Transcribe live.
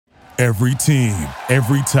Every team,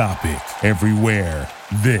 every topic, everywhere.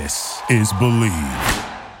 This is Believe.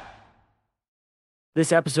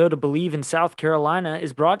 This episode of Believe in South Carolina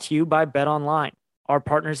is brought to you by BetOnline. Our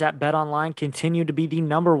partners at BetOnline continue to be the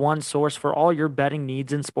 #1 source for all your betting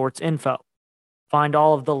needs and sports info. Find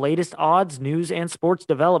all of the latest odds, news, and sports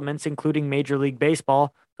developments, including Major League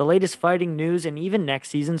Baseball, the latest fighting news, and even next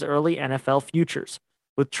season's early NFL futures.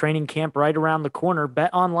 With training camp right around the corner,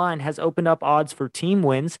 BetOnline has opened up odds for team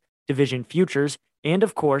wins, division futures, and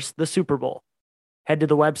of course, the Super Bowl. Head to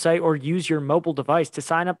the website or use your mobile device to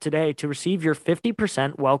sign up today to receive your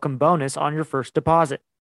 50% welcome bonus on your first deposit.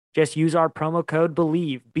 Just use our promo code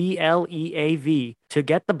BELIEVE, BLEAV, to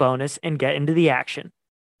get the bonus and get into the action.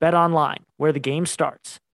 Bet online, where the game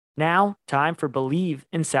starts. Now, time for Believe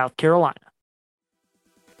in South Carolina.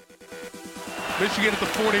 Michigan at the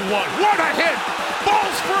 41. What a hit!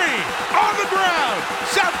 Ball's free! On the ground!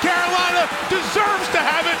 South Carolina deserves to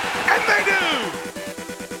have it, and they do!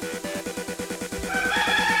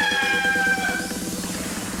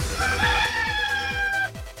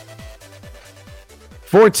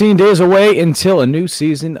 14 days away until a new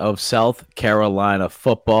season of South Carolina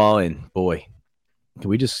football. And boy, can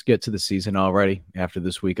we just get to the season already after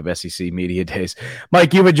this week of SEC Media Days?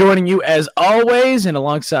 Mike Yuba joining you as always, and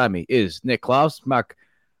alongside me is Nick Klaus.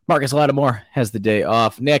 Marcus Lattimore has the day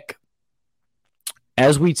off. Nick,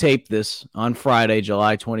 as we tape this on Friday,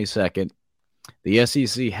 July 22nd, the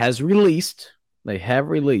SEC has released their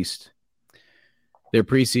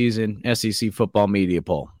preseason SEC football media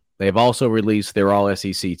poll. They've also released their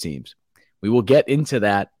all-SEC teams. We will get into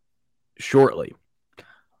that shortly.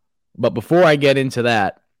 But before I get into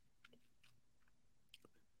that,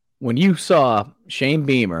 when you saw Shane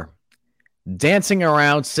Beamer dancing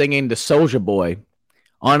around singing the Soulja Boy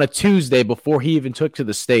on a Tuesday before he even took to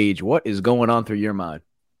the stage, what is going on through your mind?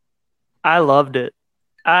 I loved it.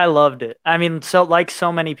 I mean,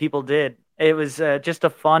 so many people did. It was just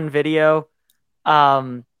a fun video.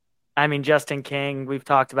 I mean, Justin King, we've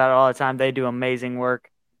talked about it all the time. They do amazing work.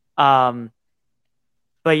 But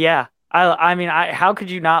yeah, I mean, how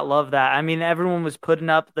could you not love that? I mean, everyone was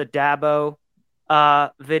putting up the Dabo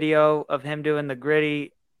video of him doing the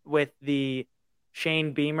gritty with the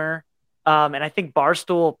Shane Beamer. And I think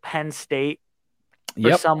Barstool Penn State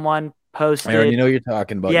for someone posted. I already know you're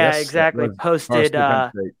talking about. Yeah, yes, exactly. Posted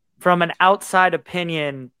from an outside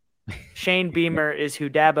opinion, Shane Beamer is who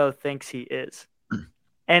Dabo thinks he is.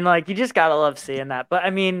 And, you just got to love seeing that. But, I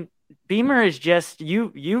mean, Beamer is just,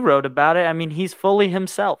 you wrote about it. I mean, he's fully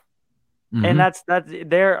himself. Mm-hmm. And that's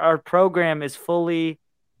our program is fully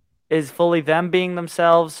them being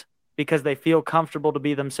themselves because they feel comfortable to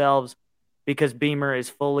be themselves, because Beamer is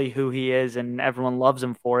fully who he is and everyone loves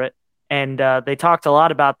him for it. And they talked a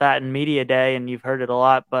lot about that in Media Day, and you've heard it a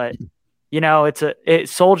lot. But,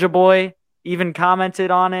 Soulja Boy even commented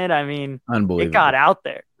on it. I mean, unbelievable. It got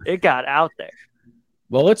out there.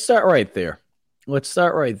 Well, let's start right there.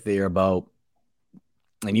 About,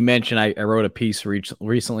 and you mentioned I wrote a piece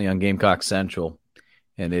recently on Gamecock Central,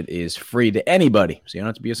 and it is free to anybody. So you don't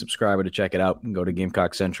have to be a subscriber to check it out. You can go to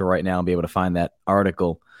Gamecock Central right now and be able to find that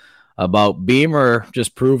article about Beamer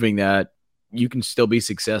just proving that you can still be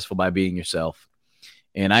successful by being yourself.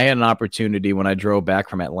 And I had an opportunity when I drove back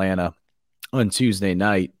from Atlanta on Tuesday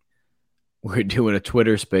night. We're doing a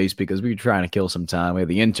Twitter space because we were trying to kill some time. We had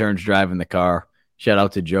the interns driving the car. Shout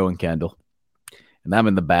out to Joe and Kendall. And I'm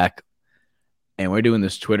in the back. And we're doing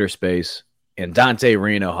this Twitter space. And Dante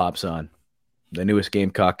Reno hops on, the newest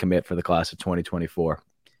Gamecock commit for the class of 2024.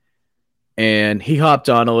 And he hopped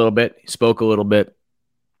on a little bit. He spoke a little bit.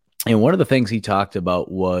 And one of the things he talked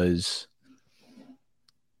about was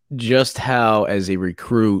just how, as a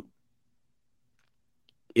recruit,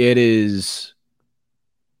 it is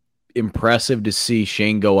impressive to see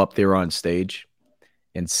Shane go up there on stage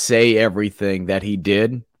and say everything that he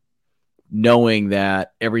did, knowing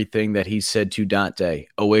that everything that he said to Dante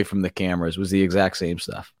away from the cameras was the exact same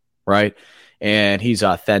stuff, right? And he's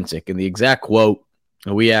authentic. And the exact quote,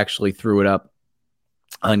 we actually threw it up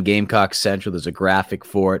on Gamecock Central. There's a graphic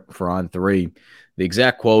for it for On 3. The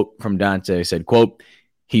exact quote from Dante said, quote,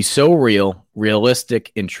 "He's so real,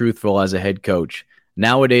 realistic, and truthful as a head coach.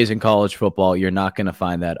 Nowadays in college football, you're not going to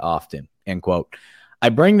find that often," end quote. I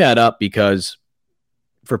bring that up because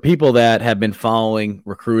for people that have been following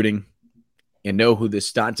recruiting and know who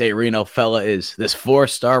this Dante Reno fella is, this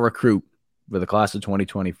 4-star recruit for the class of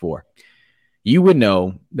 2024, you would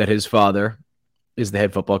know that his father is the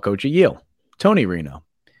head football coach at Yale, Tony Reno.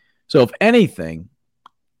 So if anything,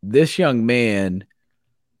 this young man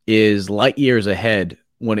is light years ahead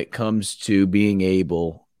when it comes to being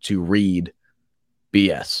able to read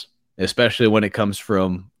BS, especially when it comes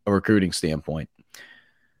from a recruiting standpoint.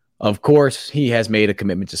 Of course, he has made a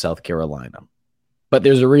commitment to South Carolina, but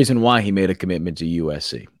there's a reason why he made a commitment to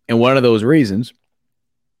USC. And one of those reasons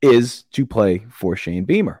is to play for Shane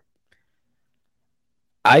Beamer.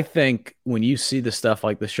 I think when you see the stuff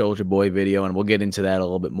like the Soldier Boy video, and we'll get into that a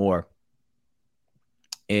little bit more,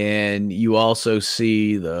 and you also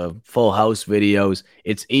see the Full House videos,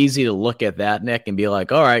 it's easy to look at that, Nick, and be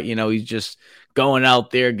like, all right, he's just going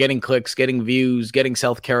out there, getting clicks, getting views, getting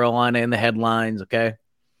South Carolina in the headlines, okay?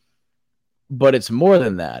 But it's more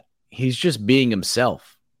than that. He's just being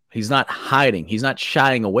himself. He's not hiding. He's not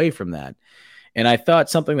shying away from that. And I thought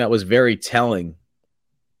something that was very telling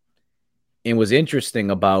and was interesting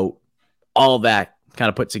about all that kind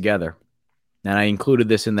of put together, and I included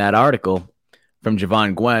this in that article from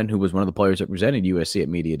Javon Gwen, who was one of the players that presented USC at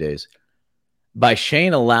Media Days, by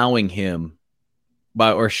Shane allowing him,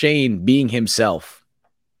 or Shane being himself,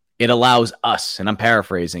 it allows us, and I'm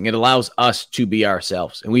paraphrasing, it allows us to be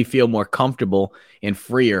ourselves, and we feel more comfortable and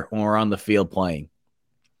freer when we're on the field playing.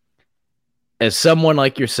 As someone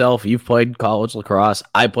like yourself, you've played college lacrosse,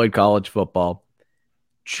 I played college football,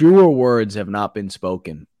 truer words have not been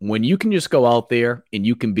spoken. When you can just go out there and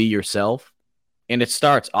you can be yourself, and it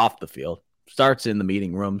starts off the field, starts in the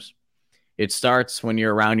meeting rooms, it starts when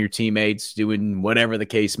you're around your teammates doing whatever the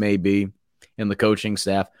case may be, and the coaching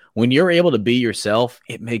staff. When you're able to be yourself,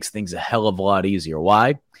 it makes things a hell of a lot easier.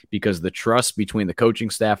 Why? Because the trust between the coaching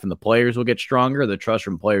staff and the players will get stronger. The trust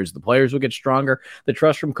from players to the players will get stronger. The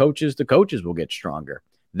trust from coaches to coaches will get stronger.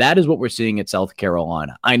 That is what we're seeing at South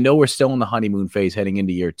Carolina. I know we're still in the honeymoon phase heading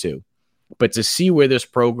into year 2, but to see where this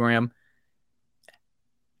program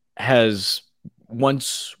has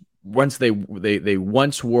once they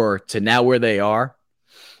once were to now where they are,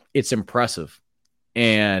 it's impressive.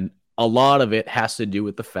 And a lot of it has to do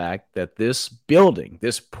with the fact that this building,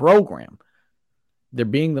 this program, they're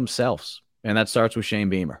being themselves. And that starts with Shane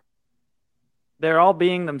Beamer. They're all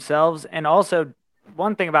being themselves. And also,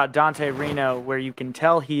 one thing about Dante Reno, where you can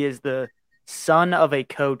tell he is the son of a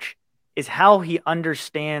coach, is how he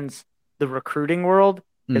understands the recruiting world.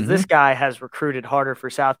 Because this guy has recruited harder for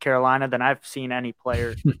South Carolina than I've seen any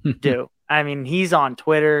player do. I mean, he's on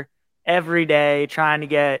Twitter every day trying to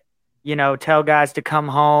get, tell guys to come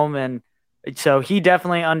home. And so he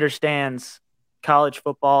definitely understands college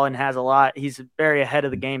football and has a lot. He's very ahead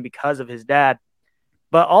of the game because of his dad.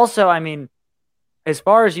 But also, I mean, as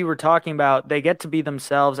far as you were talking about, they get to be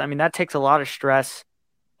themselves. I mean, that takes a lot of stress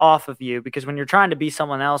off of you, because when you're trying to be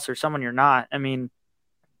someone else or someone you're not, I mean,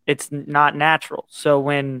 it's not natural. So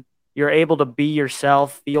when you're able to be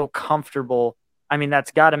yourself, feel comfortable, I mean,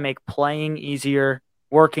 that's got to make playing easier,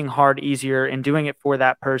 working hard easier, and doing it for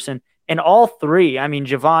that person. And all three, I mean,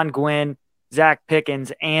 Javon Gwynn, Zach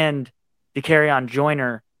Pickens, and Dakereon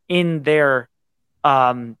Joyner in their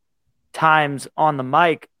times on the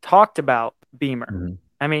mic talked about Beamer. Mm-hmm.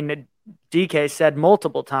 I mean, DK said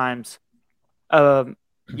multiple times,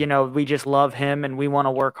 we just love him and we want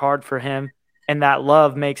to work hard for him. And that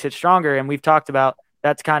love makes it stronger. And we've talked about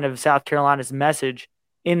that's kind of South Carolina's message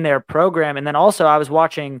in their program. And then also I was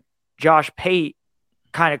watching Josh Pate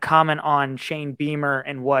kind of comment on Shane Beamer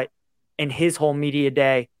and what in his whole media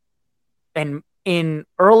day. And in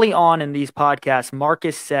early on in these podcasts,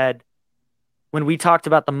 Marcus said, when we talked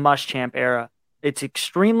about the Muschamp era, it's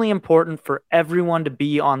extremely important for everyone to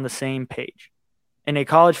be on the same page. In a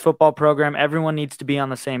college football program, everyone needs to be on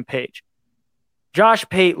the same page. Josh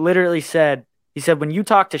Pate literally said, he said, when you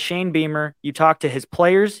talk to Shane Beamer, you talk to his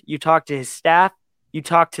players, you talk to his staff, you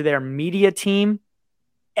talk to their media team,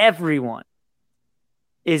 everyone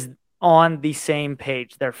is on the same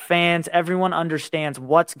page. Their fans, everyone understands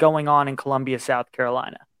what's going on in Columbia, South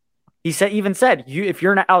Carolina. He even said, if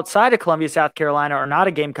you're outside of Columbia, South Carolina, or not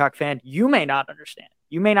a Gamecock fan, you may not understand.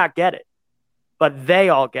 You may not get it, but they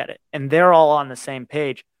all get it, and they're all on the same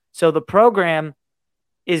page. So the program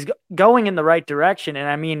is going in the right direction. And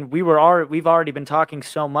I mean, we've already been talking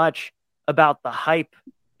so much about the hype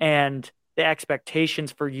and the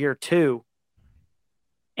expectations for year 2.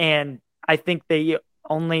 And I think they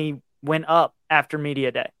only went up after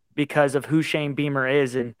Media Day because of who Shane Beamer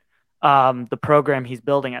is and the program he's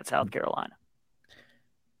building at South Carolina.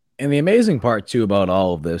 And the amazing part too about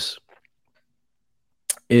all of this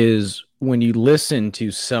is when you listen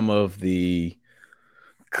to some of the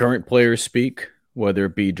current players speak, whether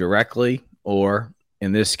it be directly or,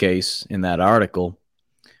 in this case, in that article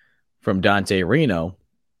from Dante Reno,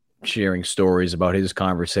 sharing stories about his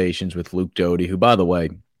conversations with Luke Doty, who, by the way,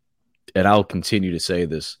 and I'll continue to say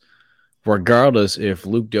this, regardless if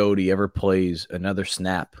Luke Doty ever plays another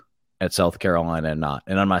snap at South Carolina and not.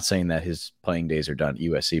 And I'm not saying that his playing days are done at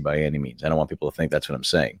USC by any means. I don't want people to think that's what I'm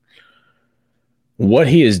saying. What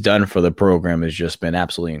he has done for the program has just been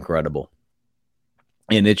absolutely incredible.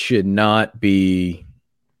 And it should not be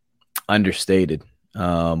understated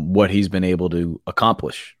what he's been able to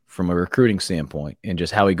accomplish from a recruiting standpoint and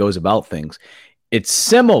just how he goes about things. It's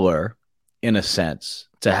similar, in a sense,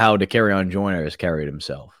 to how Dakereon Joyner has carried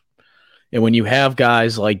himself. And when you have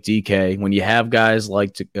guys like DK, when you have guys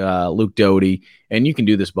like Luke Doty, and you can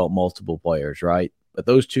do this about multiple players, right? But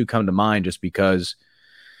those two come to mind just because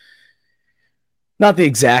not the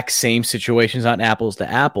exact same situations, not apples to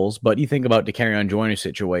apples, but you think about Dakereon Joyner's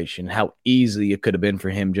situation, how easy it could have been for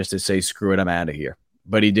him just to say, screw it, I'm out of here.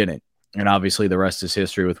 But he didn't. And obviously the rest is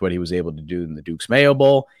history with what he was able to do in the Duke's Mayo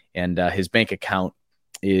Bowl. And his bank account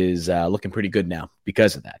is looking pretty good now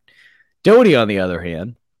because of that. Doty, on the other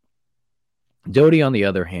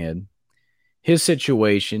hand, his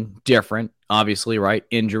situation, different, obviously, right?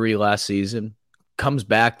 Injury last season. Comes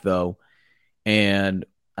back, though. And,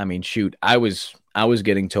 I mean, shoot, I was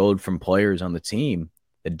getting told from players on the team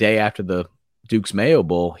the day after the Duke's Mayo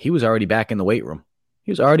Bowl, he was already back in the weight room.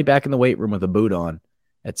 He was already back in the weight room with a boot on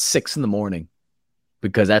at 6 a.m.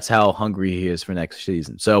 because that's how hungry he is for next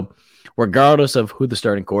season. So regardless of who the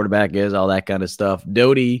starting quarterback is, all that kind of stuff,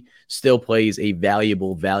 Doty still plays a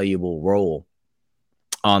valuable role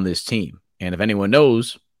on this team. And if anyone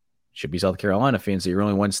knows, should be South Carolina fans, that you're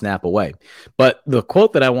only one snap away. But the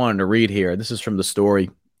quote that I wanted to read here, this is from the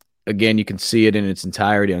story. Again, you can see it in its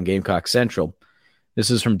entirety on Gamecock Central.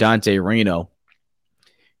 This is from Dante Reno.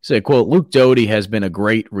 He said, quote, Luke Doty has been a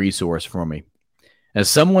great resource for me. As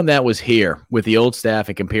someone that was here with the old staff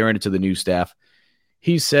and comparing it to the new staff,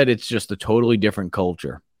 he said it's just a totally different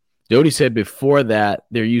culture. Doty said before that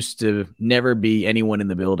there used to never be anyone in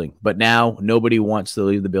the building, but now nobody wants to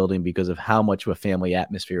leave the building because of how much of a family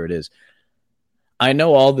atmosphere it is. I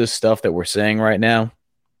know all this stuff that we're saying right now,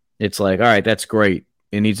 it's like, all right, that's great.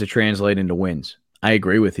 It needs to translate into wins. I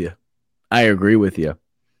agree with you.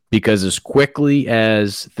 Because as quickly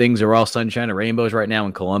as things are all sunshine and rainbows right now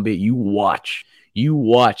in Columbia, you watch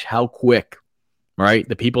how quick, right?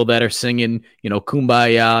 The people that are singing,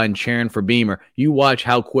 Kumbaya and cheering for Beamer, you watch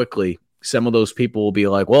how quickly some of those people will be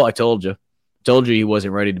like, well, I told you he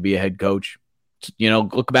wasn't ready to be a head coach.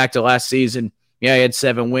 Look back to last season. Yeah, he had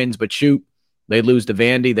 7 wins, but shoot, they lose to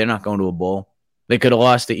Vandy. They're not going to a bowl. They could have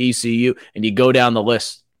lost to ECU, and you go down the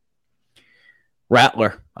list.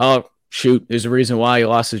 Rattler, oh, shoot, there's a reason why he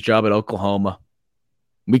lost his job at Oklahoma.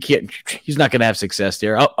 He's not going to have success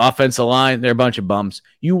there. Offensive line, they're a bunch of bums.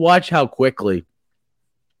 You watch how quickly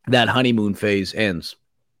that honeymoon phase ends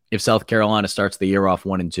if South Carolina starts the year off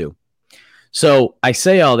 1-2. So I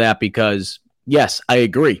say all that because, yes, I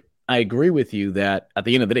agree. I agree with you that at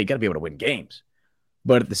the end of the day, you got to be able to win games.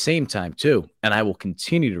 But at the same time, too, and I will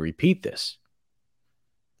continue to repeat this,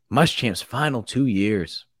 Muschamp's final 2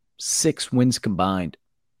 years, 6 wins combined.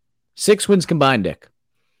 6 wins combined, Dick.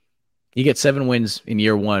 You get 7 wins in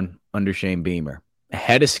year 1 under Shane Beamer.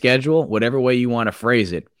 Ahead of schedule, whatever way you want to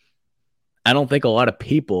phrase it, I don't think a lot of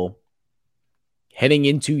people heading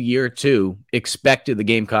into year 2 expected the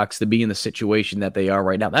Gamecocks to be in the situation that they are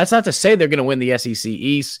right now. That's not to say they're going to win the SEC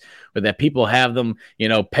East or that people have them,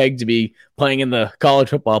 pegged to be playing in the college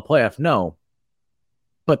football playoff. No.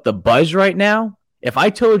 But the buzz right now, if I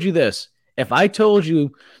told you that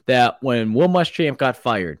when Will Muschamp got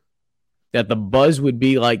fired, that the buzz would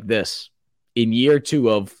be like this in year 2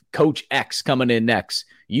 of Coach X coming in next,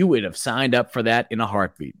 you would have signed up for that in a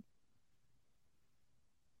heartbeat.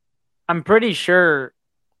 I'm pretty sure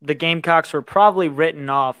the Gamecocks were probably written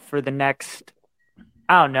off for the next,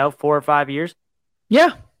 4 or 5 years.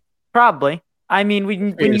 Yeah. Probably. I mean,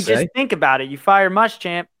 when you just think about it, you fire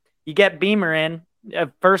Muschamp, you get Beamer in,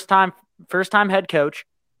 first time head coach.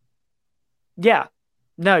 Yeah.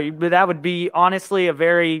 No, but that would be honestly a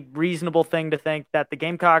very reasonable thing to think that the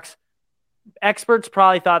Gamecocks, experts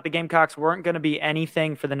probably thought the Gamecocks weren't going to be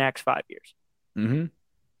anything for the next 5 years. Mm-hmm.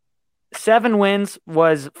 7 wins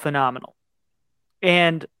was phenomenal.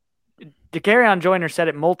 And Dakereon Joyner said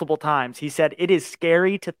it multiple times. He said, it is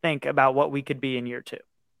scary to think about what we could be in year 2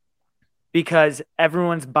 because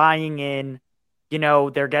everyone's buying in,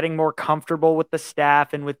 they're getting more comfortable with the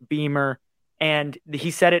staff and with Beamer. And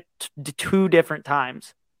he said it 2 different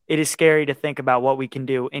times. It is scary to think about what we can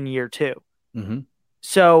do in year 2. Mm-hmm.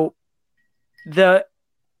 So the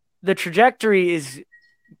trajectory is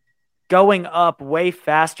going up way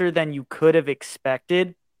faster than you could have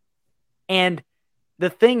expected. And the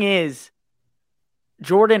thing is,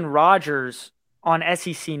 Jordan Rogers on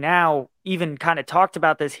SEC Now even kind of talked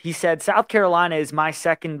about this. He said, South Carolina is my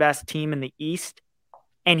second best team in the East.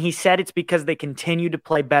 And he said it's because they continue to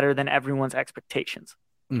play better than everyone's expectations.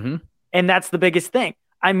 Mm-hmm. And that's the biggest thing.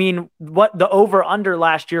 I mean, what the over-under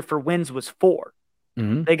last year for wins was 4.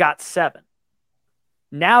 Mm-hmm. They got 7.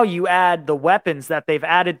 Now you add the weapons that they've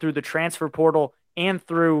added through the transfer portal and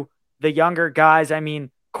through the younger guys. I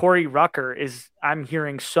mean, Corey Rucker I'm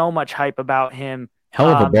hearing so much hype about him. Hell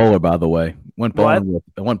of a bowler, by the way. I went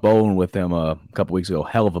bowling with him a couple weeks ago.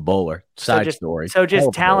 Hell of a bowler. Story. So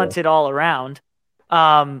just talented all around.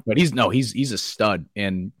 But he's a stud.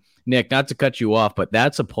 And Nick, not to cut you off, but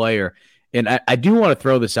that's a player. And I do want to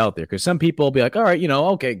throw this out there because some people will be like, all right,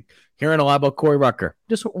 okay, hearing a lot about Corey Rucker.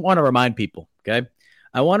 Just want to remind people, okay?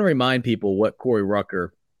 I want to remind people what Corey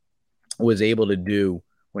Rucker was able to do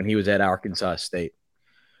when he was at Arkansas State.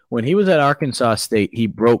 When he was at Arkansas State, he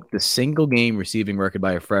broke the single game receiving record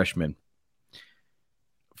by a freshman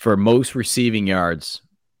for most receiving yards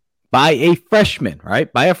by a freshman,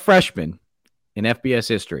 right? By a freshman in FBS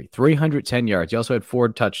history, 310 yards. He also had 4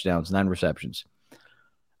 touchdowns, 9 receptions.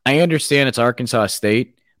 I understand it's Arkansas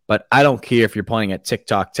State, but I don't care if you're playing at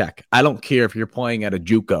TikTok Tech. I don't care if you're playing at a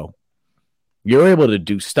JUCO. You're able to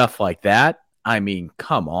do stuff like that. I mean,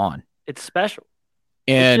 come on. It's special.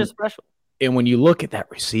 And, it's just special. And when you look at that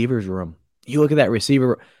receivers room,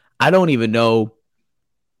 I don't even know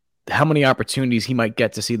how many opportunities he might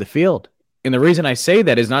get to see the field. And the reason I say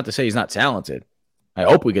that is not to say he's not talented. I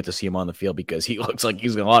hope we get to see him on the field because he looks like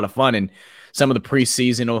he's got a lot of fun. And some of the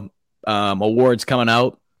preseason awards coming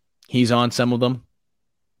out, he's on some of them.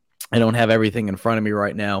 I don't have everything in front of me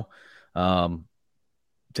right now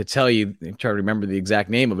to tell you, try to remember the exact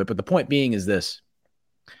name of it. But the point being is this.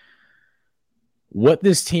 What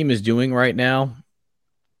this team is doing right now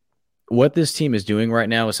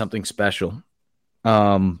is something special.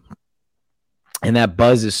 And that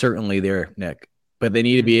buzz is certainly there, Nick. But they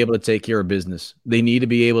need to be able to take care of business. They need to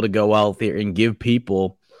be able to go out there and give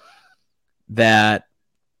people that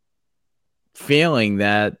feeling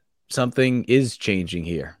that something is changing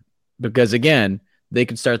here. Because, again, they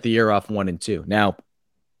could start the year off 1-2. Now,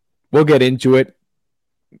 we'll get into it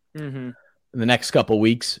in the next couple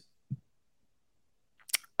weeks.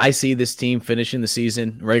 I see this team finishing the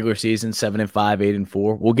season, regular season, 7-5,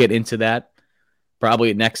 8-4. We'll get into that probably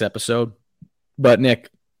at next episode. But, Nick,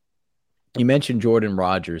 you mentioned Jordan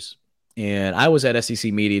Rodgers. And I was at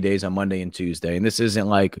SEC Media Days on Monday and Tuesday. And this isn't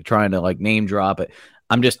like trying to like name drop it.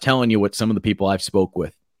 I'm just telling you what some of the people I've spoke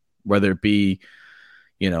with, whether it be,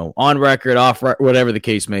 on record, off record, whatever the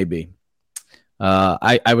case may be.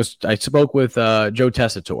 I spoke with Joe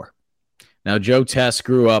Tessitore. Now, Joe Tess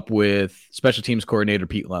grew up with special teams coordinator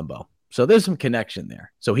Pete Lembo. So there's some connection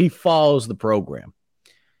there. So he follows the program.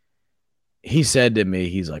 He said to me,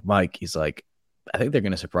 he's like, Mike, I think they're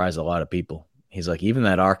going to surprise a lot of people. He's like, even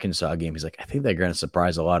that Arkansas game, he's like, I think they're going to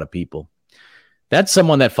surprise a lot of people. That's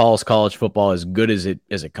someone that follows college football as good as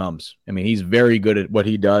it comes. I mean, he's very good at what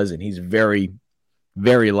he does, and he's very,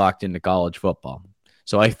 very locked into college football.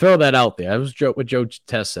 So I throw that out there. That was what Joe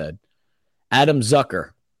Tess said. Adam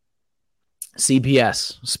Zucker,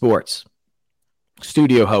 CBS Sports,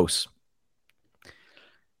 studio host.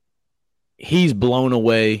 He's blown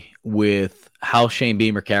away with how Shane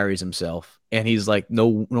Beamer carries himself. And he's like,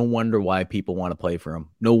 no wonder why people want to play for him.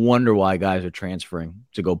 No wonder why guys are transferring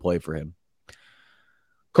to go play for him.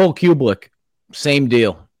 Cole Kublik, same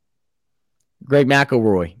deal. Greg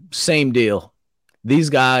McElroy, same deal. These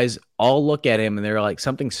guys all look at him and they're like,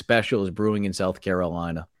 something special is brewing in South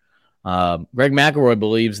Carolina. Greg McElroy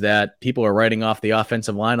believes that people are writing off the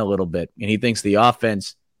offensive line a little bit, and he thinks the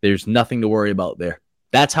offense, there's nothing to worry about there.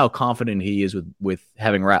 That's how confident he is with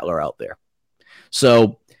having Rattler out there.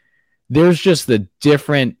 So there's just the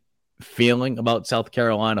different feeling about South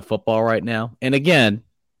Carolina football right now. And again,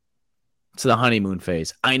 it's the honeymoon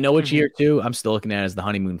phase. I know it's year 2. I'm still looking at it as the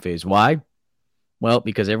honeymoon phase. Why? Well,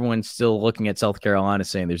 because everyone's still looking at South Carolina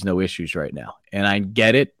saying there's no issues right now. And I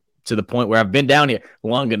get it to the point where I've been down here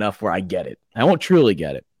long enough where I get it. I won't truly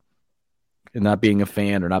get it. And not being a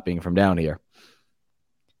fan or not being from down here.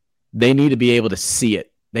 They need to be able to see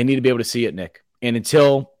it. They need to be able to see it, Nick. And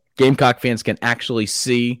until Gamecock fans can actually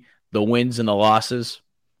see the wins and the losses,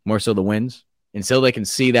 more so the wins, until they can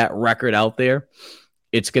see that record out there,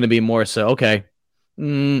 it's going to be more so, okay,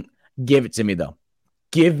 give it to me, though.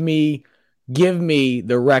 Give me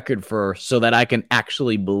the record first so that I can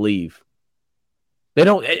actually believe.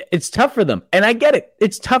 It's tough for them. And I get it.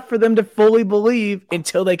 It's tough for them to fully believe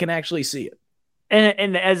until they can actually see it.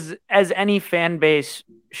 And as any fan base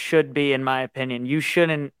should be, in my opinion, you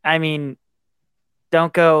shouldn't,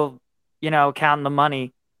 don't go, counting the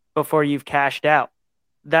money before you've cashed out.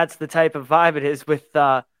 That's the type of vibe it is with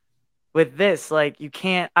this. Like, you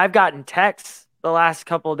can't, I've gotten texts the last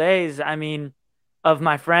couple of days, of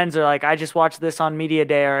my friends are like, I just watched this on media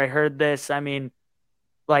day, or I heard this.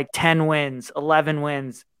 Like 10 wins, 11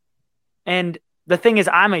 wins. And the thing is,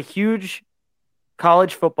 I'm a huge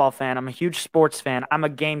college football fan. I'm a huge sports fan. I'm a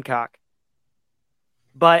Gamecock.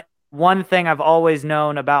 But one thing I've always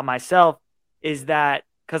known about myself is that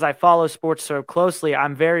because I follow sports so closely,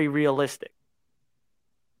 I'm very realistic.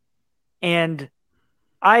 And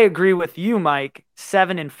I agree with you, Mike.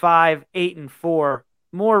 7-5, 8-4,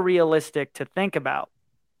 more realistic to think about.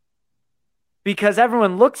 Because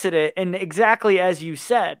everyone looks at it, and exactly as you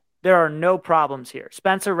said, there are no problems here.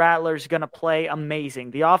 Spencer Rattler's going to play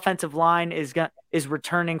amazing. The offensive line is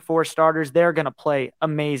returning 4 starters. They're going to play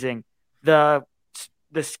amazing. The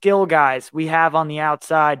skill guys we have on the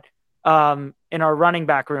outside in our running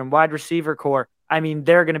back room, wide receiver core,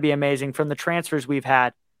 they're going to be amazing from the transfers we've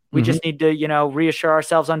had. We just need to, reassure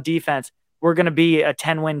ourselves on defense. We're going to be a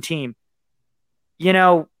 10-win team.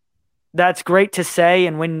 That's great to say.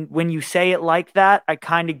 And when you say it like that, I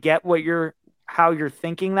kind of get how you're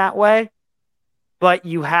thinking that way. But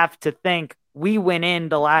you have to think, we went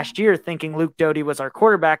into last year thinking Luke Doty was our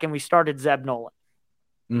quarterback, and we started Zeb Nolan.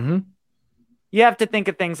 Mm-hmm. You have to think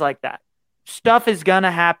of things like that. Stuff is going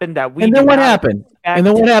to happen that we. And then what happened?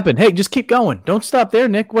 Hey, just keep going. Don't stop there,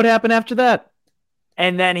 Nick. What happened after that?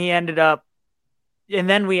 And then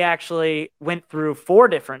then we actually went through 4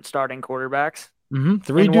 different starting quarterbacks. Mm-hmm.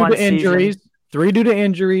 3 due to injuries. Season. 3 due to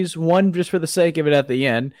injuries. 1 just for the sake of it at the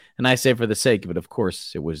end. And I say for the sake of it. Of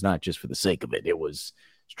course, it was not just for the sake of it. It was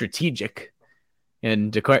strategic.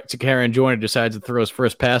 And Karen Joyner decides to throw his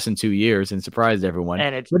first pass in 2 years and surprised everyone.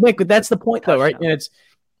 But Nick, that's the point, though, right? And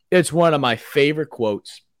it's one of my favorite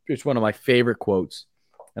quotes. It's one of my favorite quotes.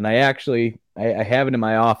 And I actually have it in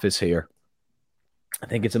my office here. I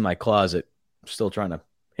think it's in my closet. I'm still trying to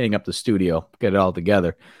hang up the studio, get it all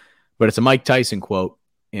together. But it's a Mike Tyson quote,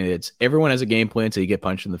 and it's, everyone has a game plan until you get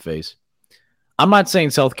punched in the face. I'm not saying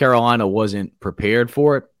South Carolina wasn't prepared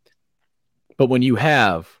for it, but when you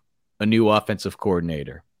have a new offensive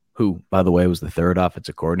coordinator, who, by the way, was the 3rd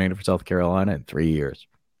offensive coordinator for South Carolina in 3 years,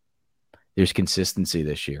 there's consistency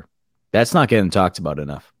this year. That's not getting talked about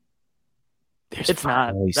enough. There's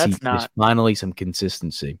finally some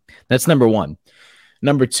consistency. That's number 1.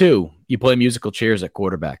 Number 2, you play musical chairs at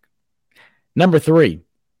quarterback. Number 3,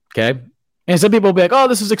 okay? And some people will be like, oh,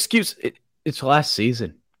 this is excuse. It's last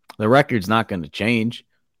season. The record's not going to change,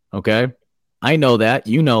 okay? I know that.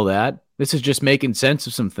 You know that. This is just making sense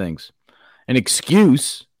of some things. An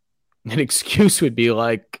excuse would be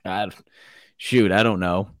like, I don't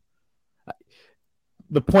know.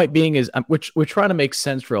 The point being is we're trying to make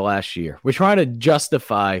sense for last year. We're trying to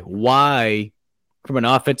justify why, from an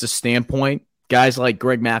offensive standpoint, guys like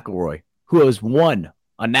Greg McElroy, who has won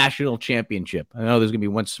a national championship. I know there's going to be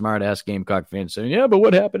one smart-ass Gamecock fan saying, yeah, but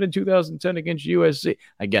what happened in 2010 against USC?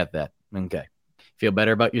 I get that. Okay. Feel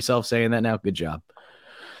better about yourself saying that now? Good job.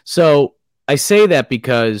 So I say that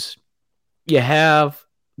because you have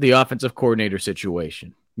the offensive coordinator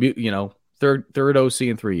situation. Third OC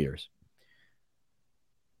in 3 years.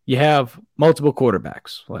 You have multiple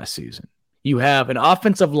quarterbacks last season. You have an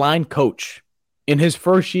offensive line coach in his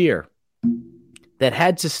first year that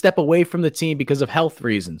had to step away from the team because of health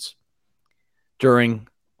reasons during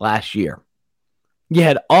last year. You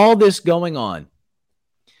had all this going on,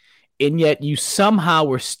 and yet you somehow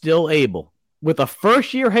were still able, with a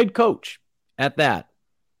first-year head coach at that,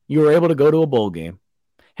 you were able to go to a bowl game,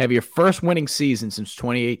 have your first winning season since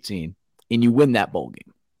 2018, and you win that bowl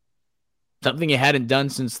game. Something you hadn't done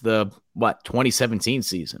since the 2017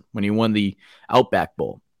 season when you won the Outback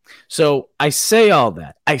Bowl. So I say all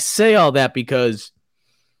that because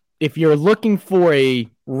if you're looking for a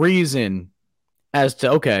reason as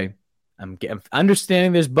to, okay, I'm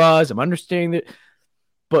understanding this buzz, I'm understanding that,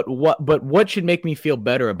 but what should make me feel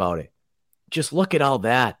better about it? Just look at all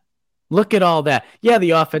that. Look at all that. Yeah,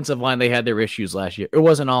 the offensive line, they had their issues last year. It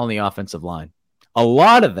wasn't all in the offensive line. A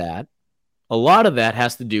lot of that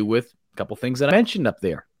has to do with a couple things that I mentioned up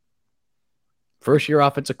there. First-year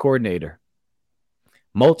offensive coordinator.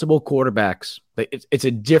 Multiple quarterbacks. It's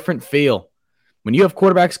a different feel. When you have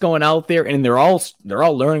quarterbacks going out there and they're all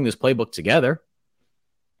learning this playbook together,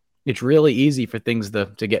 it's really easy for things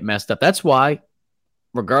to get messed up. That's why,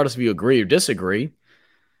 regardless if you agree or disagree,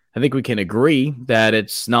 I think we can agree that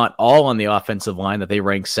it's not all on the offensive line that they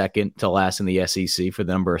rank second to last in the SEC for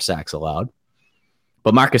the number of sacks allowed.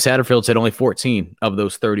 But Marcus Satterfield said only 14 of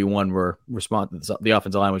those 31 were the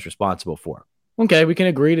offensive line was responsible for. Okay, we can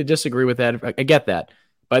agree to disagree with that. I get that.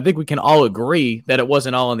 But I think we can all agree that it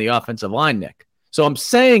wasn't all on the offensive line, Nick. So I'm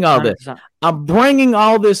saying all this. 100%. I'm bringing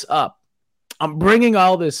all this up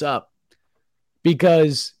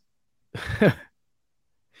because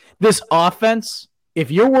this offense,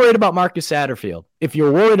 if you're worried about Marcus Satterfield, if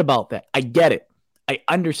you're worried about that, I get it. I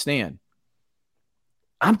understand.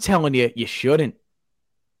 I'm telling you, you shouldn't.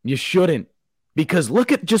 You shouldn't. Because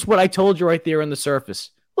look at just what I told you right there on the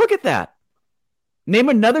surface. Look at that. Name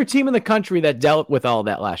another team in the country that dealt with all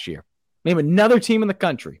that last year. Name another team in the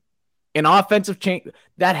country. An offensive change.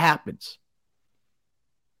 That happens.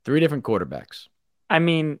 3 different quarterbacks. I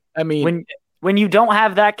mean, when you don't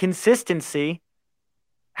have that consistency,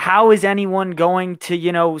 how is anyone going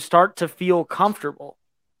to, start to feel comfortable?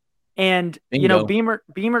 And, Bingo.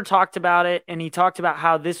 Beamer talked about it, and he talked about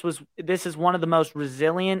how this is one of the most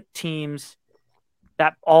resilient teams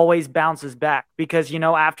that always bounces back because,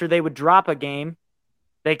 after they would drop a game,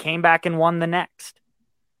 they came back and won the next.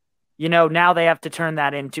 Now they have to turn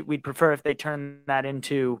that into, we'd prefer if they turn that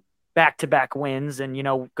into back-to-back wins and,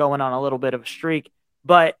 going on a little bit of a streak.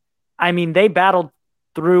 But, they battled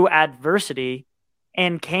through adversity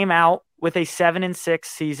and came out with a 7-6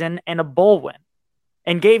 season and a bowl win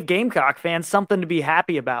and gave Gamecock fans something to be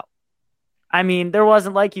happy about. There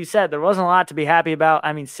wasn't, like you said, there wasn't a lot to be happy about.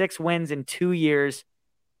 6 wins in 2 years.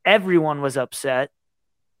 Everyone was upset.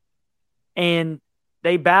 And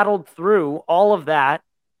they battled through all of that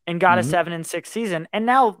and got a 7-6 season. And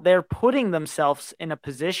now they're putting themselves in a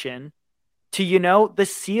position to, the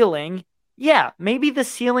ceiling. Yeah, maybe the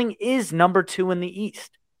ceiling is number 2 in the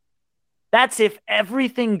East. That's if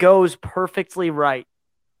everything goes perfectly right.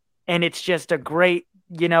 And it's just a great,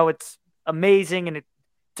 it's amazing. And it's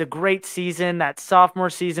a great season. That sophomore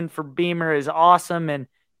season for Beamer is awesome. And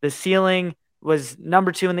the ceiling was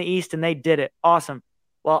number 2 in the East and they did it. Awesome.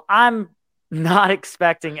 Well, I'm not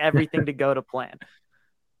expecting everything to go to plan.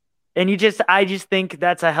 And I just think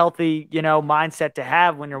that's a healthy, mindset to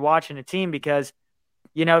have when you're watching a team because,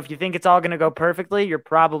 if you think it's all going to go perfectly, you're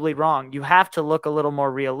probably wrong. You have to look a little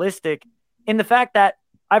more realistic in the fact that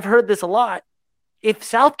I've heard this a lot. If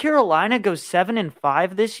South Carolina goes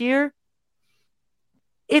 7-5 this year,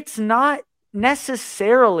 it's not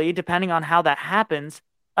necessarily, depending on how that happens,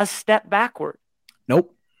 a step backward.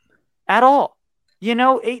 Nope. At all.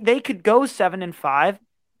 They could go 7-5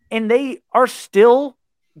 and they are still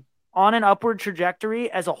on an upward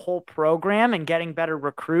trajectory as a whole program and getting better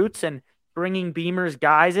recruits and bringing Beamer's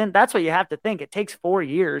guys in. That's what you have to think. It takes 4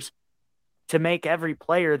 years to make every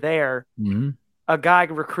player there a guy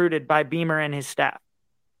recruited by Beamer and his staff.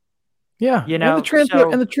 Yeah. And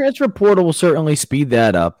the transfer portal will certainly speed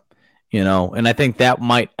that up, and I think that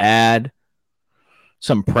might add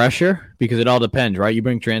some pressure because it all depends, right? You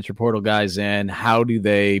bring transfer portal guys in, how do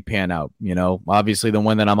they pan out? Obviously the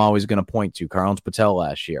one that I'm always going to point to, Carlos Patel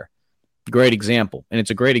last year. Great example. And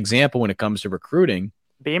it's a great example when it comes to recruiting.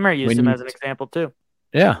 Beamer used him as an example too.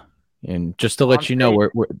 Yeah. And just to let you know,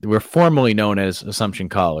 we're formally known as Assumption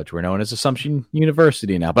College. We're known as Assumption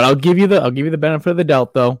University now. But I'll give you the benefit of the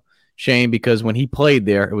doubt though, Shane, because when he played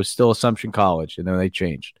there, it was still Assumption College and then they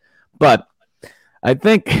changed. But I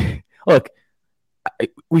think, look,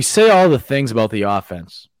 we say all the things about the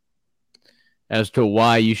offense as to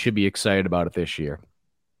why you should be excited about it this year.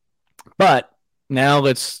 But now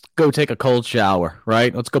let's go take a cold shower,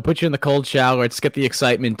 right? Let's go put you in the cold shower. Let's get the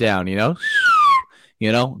excitement down,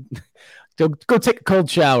 Go take a cold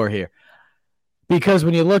shower here. Because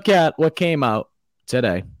when you look at what came out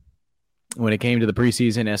today, when it came to the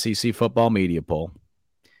preseason SEC football media poll,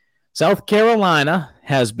 South Carolina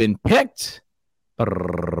has been picked.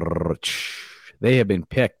 They have been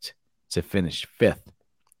picked to finish 5th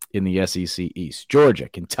in the SEC East. Georgia,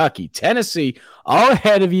 Kentucky, Tennessee, all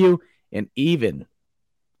ahead of you, and even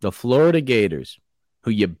the Florida Gators,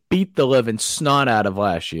 who you beat the living snot out of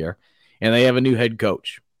last year, and they have a new head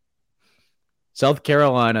coach. South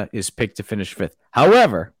Carolina is picked to finish 5th.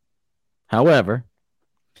 However,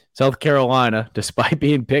 South Carolina, despite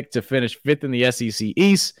being picked to finish 5th in the SEC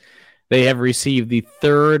East, they have received the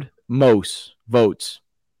 3rd most votes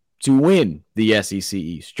to win the SEC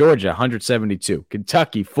East. Georgia, 172.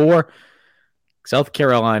 Kentucky, 4. South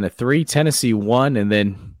Carolina, 3. Tennessee, 1. And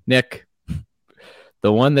then, Nick,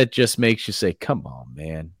 the one that just makes you say, come on,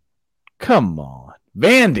 man. Come on.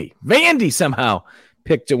 Vandy somehow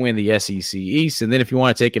picked to win the SEC East. And then if you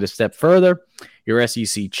want to take it a step further, your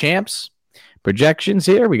SEC champs, projections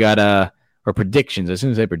here. We got, or predictions. As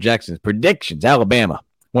soon as I say projections. Predictions, Alabama,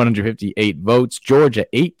 158 votes. Georgia,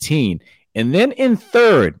 18. And then in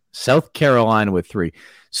 3rd, South Carolina with 3.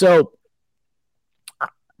 So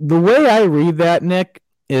the way I read that, Nick,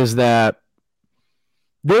 is that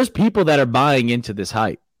there's people that are buying into this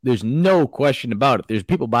hype. There's no question about it. There's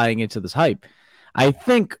people buying into this hype. I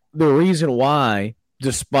think the reason why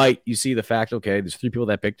despite you see the fact, okay, there's 3 people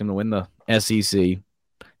that picked him to win the SEC.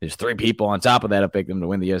 There's 3 people on top of that that picked him to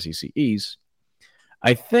win the SEC East.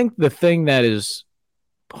 I think the thing that is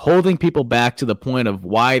holding people back to the point of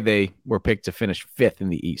why they were picked to finish 5th in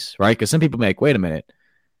the East, right? Because some people make, wait a minute,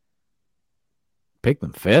 pick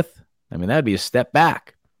them 5th? I mean, that'd be a step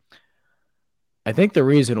back. I think the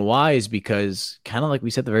reason why is because, kind of like we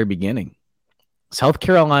said at the very beginning, South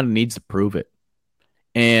Carolina needs to prove it.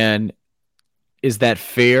 And is that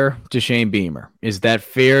fair to Shane Beamer? Is that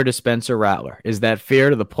fair to Spencer Rattler? Is that fair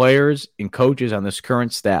to the players and coaches on this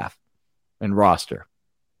current staff and roster?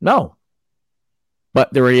 No.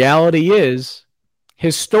 But the reality is,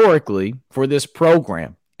 historically, for this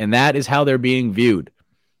program, and that is how they're being viewed,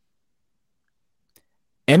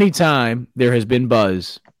 anytime there has been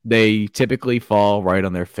buzz, they typically fall right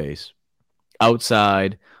on their face.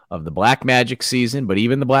 Outside of the Black Magic season, but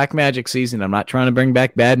even the Black Magic season, I'm not trying to bring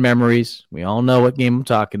back bad memories. We all know what game I'm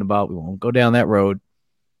talking about. We won't go down that road.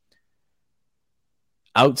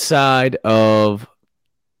 Outside of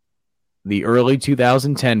the early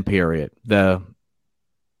 2010 period, the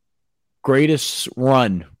greatest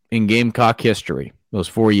run in Gamecock history, those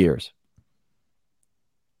 4 years.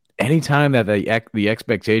 Anytime that the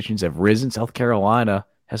expectations have risen, South Carolina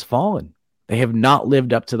has fallen. They have not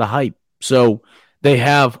lived up to the hype. So they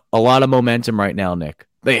have a lot of momentum right now, Nick.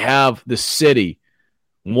 They have the city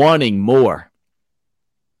wanting more.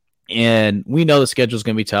 And we know the schedule is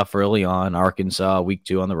going to be tough early on. Arkansas, week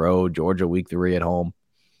 2 on the road. Georgia, week 3 at home.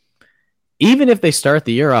 Even if they start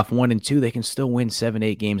the year off 1-2, they can still win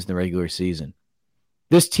 7-8 games in the regular season.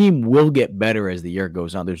 This team will get better as the year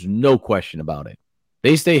goes on. There's no question about it.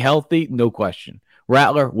 They stay healthy, no question.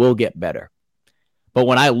 Rattler will get better. But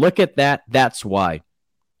when I look at that, that's why.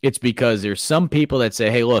 It's because there's some people that say,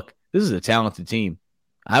 hey, look, this is a talented team.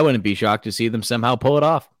 I wouldn't be shocked to see them somehow pull it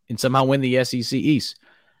off and somehow win the SEC East.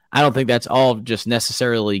 I don't think that's all just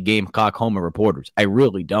necessarily Gamecock Homer reporters. I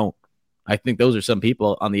really don't. I think those are some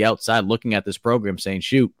people on the outside looking at this program saying,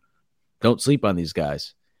 shoot, don't sleep on these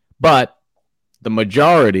guys. But the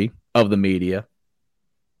majority of the media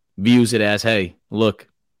views it as, hey, look,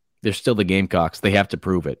 they're still the Gamecocks. They have to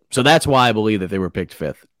prove it. So that's why I believe that they were picked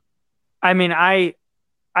 5th. I mean, I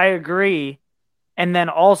agree. And then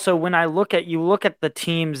also when you look at the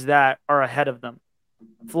teams that are ahead of them,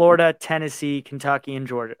 Florida, Tennessee, Kentucky, and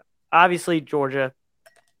Georgia. Obviously, Georgia,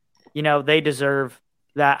 they deserve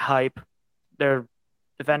that hype. They're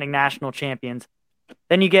defending national champions.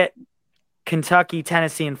 Then you get Kentucky,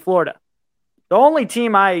 Tennessee, and Florida. The only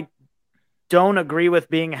team I don't agree with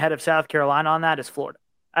being ahead of South Carolina on that is Florida.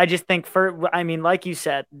 I just think, like you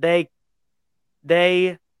said, they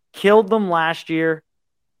killed them last year.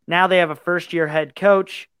 Now they have a first-year head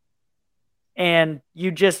coach. And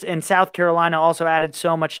South Carolina also added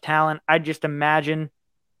so much talent. I just imagine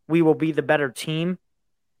we will be the better team.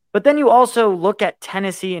 But then you also look at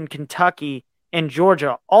Tennessee and Kentucky and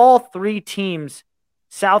Georgia. All 3 teams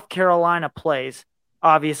South Carolina plays,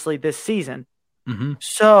 obviously, this season. Mm-hmm.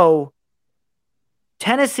 So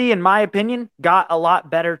Tennessee, in my opinion, got a lot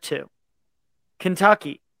better too.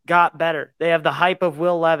 Kentucky got better. They have the hype of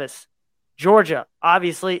Will Levis. Georgia,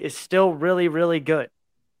 obviously, is still really, really good.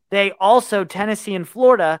 They also, Tennessee and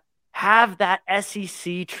Florida, have that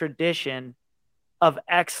SEC tradition of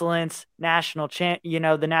excellence,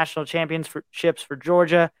 the national championships for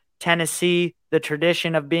Georgia, Tennessee, the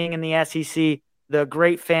tradition of being in the SEC, the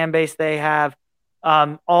great fan base they have,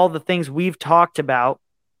 all the things we've talked about.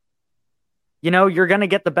 You're going to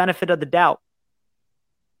get the benefit of the doubt.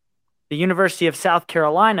 The University of South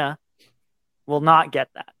Carolina will not get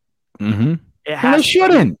that. Mm-hmm. They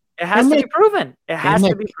shouldn't. It has to be proven. It has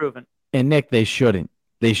to be proven. And Nick, they shouldn't.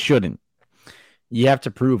 They shouldn't. You have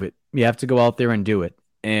to prove it. You have to go out there and do it.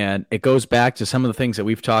 And it goes back to some of the things that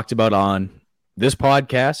we've talked about on this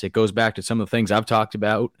podcast. It goes back to some of the things I've talked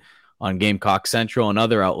about on Gamecock Central and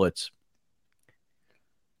other outlets.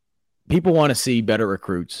 People want to see better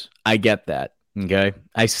recruits. I get that. Okay.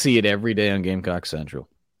 I see it every day on Gamecock Central.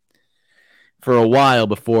 For a while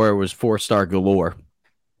before it was 4-star galore,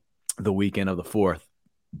 the weekend of the 4th,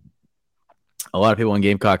 a lot of people on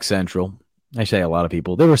Gamecock Central, I say a lot of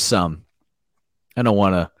people, there were some. I don't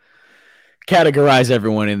want to categorize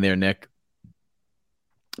everyone in there, Nick.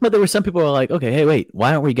 But there were some people who were like, okay, hey, wait,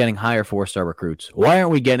 why aren't we getting higher 4-star recruits? Why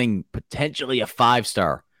aren't we getting potentially a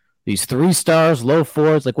 5-star? These 3 stars, low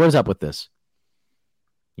 4s, like what is up with this?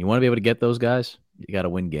 You want to be able to get those guys? You got to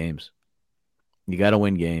win games. You got to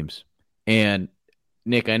win games. And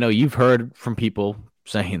Nick, I know you've heard from people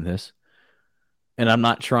saying this, and I'm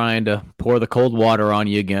not trying to pour the cold water on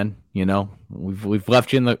you again. We've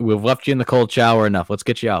left you in the cold shower enough. Let's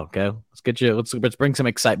get you out, okay? Let's bring some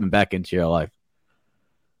excitement back into your life.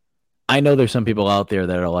 I know there's some people out there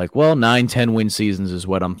that are like, well, 9-10 win seasons is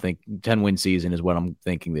what I'm thinking. 10-win season is what I'm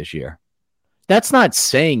thinking this year. That's not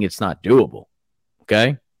saying it's not doable.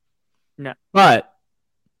 Okay? No. But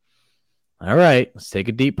all right, let's take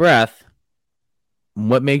a deep breath.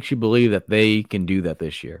 What makes you believe that they can do that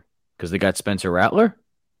this year? Because they got Spencer Rattler?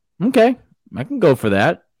 Okay, I can go for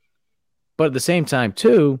that. But at the same time,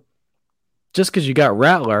 too, just because you got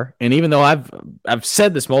Rattler, and even though I've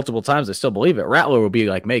said this multiple times, I still believe it. Rattler will be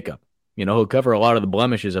like makeup. He'll cover a lot of the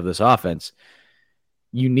blemishes of this offense.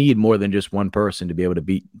 You need more than just one person to be able to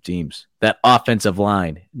beat teams. That offensive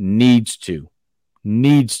line needs to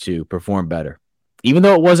perform better, even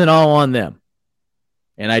though it wasn't all on them.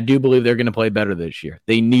 And I do believe they're going to play better this year.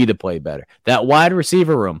 They need to play better. That wide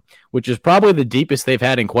receiver room, which is probably the deepest they've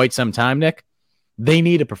had in quite some time, Nick, they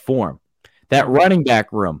need to perform. That running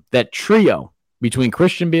back room, that trio between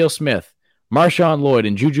Christian Beal-Smith, Marshawn Lloyd,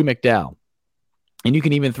 and Juju McDowell. And you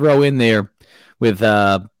can even throw in there with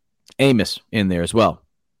Amos in there as well.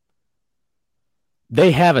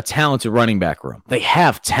 They have a talented running back room. They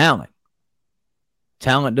have talent.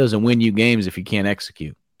 Talent doesn't win you games if you can't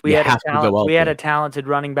execute. We had a talented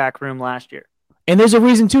running back room last year. And there's a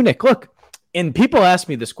reason too, Nick. Look, and people ask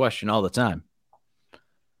me this question all the time.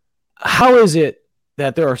 How is it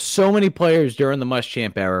that there are so many players during the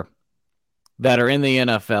Muschamp era that are in the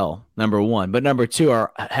NFL, number one, but number two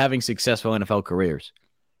are having successful NFL careers?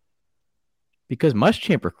 Because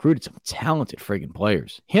Muschamp recruited some talented friggin'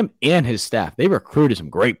 players. Him and his staff, they recruited some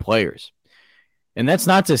great players. And that's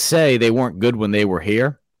not to say they weren't good when they were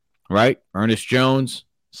here, right? Ernest Jones,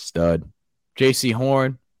 stud. J.C.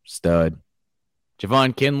 Horn, stud.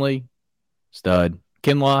 Javon Kinley, stud.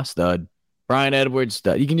 Kinlaw, stud. Brian Edwards,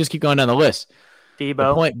 stud. You can just keep going down the list.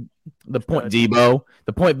 Debo. Debo.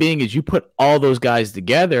 The point being is you put all those guys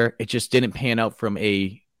together, it just didn't pan out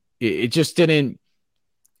it just didn't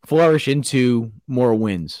flourish into more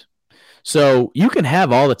wins. So you can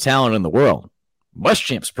have all the talent in the world.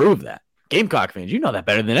 Muschamp's proved that. Gamecock fans, you know that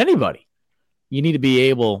better than anybody. You need to be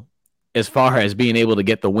able, as far as being able to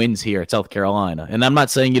get the wins here at South Carolina. And I'm not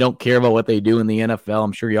saying you don't care about what they do in the NFL.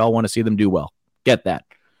 I'm sure you all want to see them do well. Get that.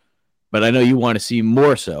 But I know you want to see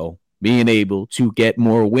more so being able to get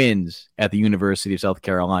more wins at the University of South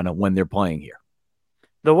Carolina when they're playing here.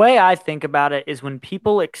 The way I think about it is when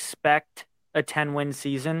people expect a 10-win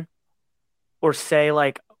season or say,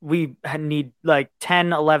 like, we need like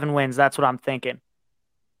 10, 11 wins, that's what I'm thinking.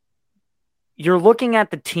 You're looking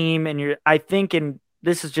at the team and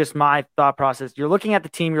this is just my thought process. You're looking at the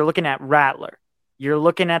team, you're looking at Rattler. You're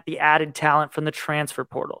looking at the added talent from the transfer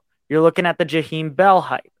portal. You're looking at the Jaheim Bell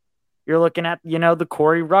hype. You're looking at, the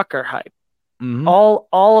Corey Rucker hype. Mm-hmm.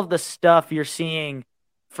 All of the stuff you're seeing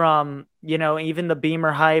from, even the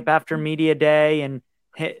Beamer hype after Media Day and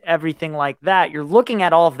everything like that. You're looking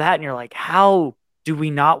at all of that and you're like, how do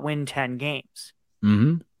we not win 10 games?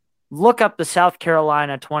 Mm-hmm. Look up the South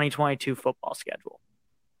Carolina 2022 football schedule.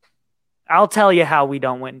 I'll tell you how we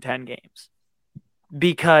don't win 10 games.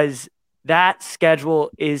 Because that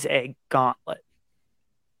schedule is a gauntlet.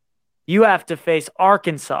 You have to face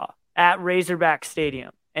Arkansas at Razorback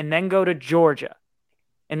Stadium and then go to Georgia.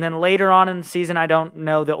 And then later on in the season, I don't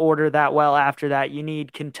know the order that well after that, you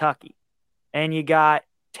need Kentucky. And you got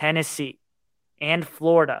Tennessee and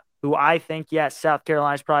Florida, who I think, yes, South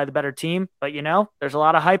Carolina is probably the better team. But, there's a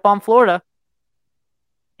lot of hype on Florida.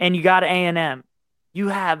 And you got A&M. You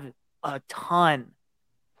have a ton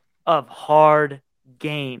of hard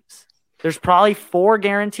games. There's probably 4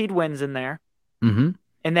 guaranteed wins in there. Mm-hmm.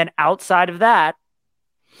 And then outside of that,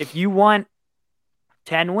 if you want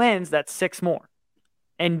 10 wins, that's 6 more.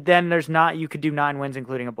 And then you could do 9 wins,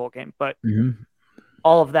 including a bowl game. But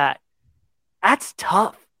all of that, that's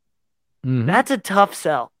tough. Mm-hmm. That's a tough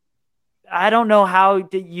sell. I don't know how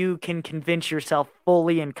you can convince yourself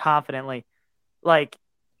fully and confidently. Like,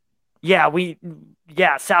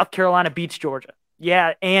 South Carolina beats Georgia.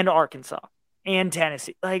 Yeah, and Arkansas and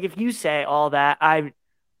Tennessee. Like, if you say all that,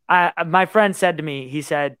 my friend said to me, he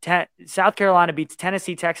said, South Carolina beats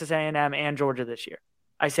Tennessee, Texas A&M, and Georgia this year.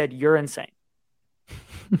 I said, you're insane.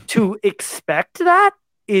 To expect that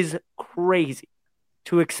is crazy.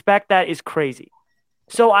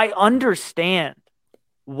 So I understand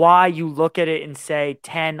why you look at it and say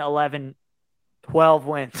 10, 11, 12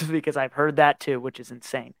 wins, because I've heard that too, which is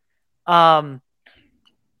insane. I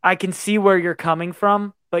can see where you're coming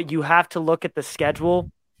from, but you have to look at the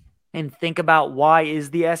schedule and think about, why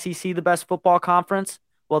is the SEC the best football conference?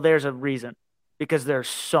 Well, there's a reason, because there's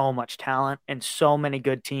so much talent and so many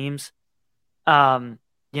good teams.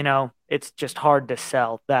 it's just hard to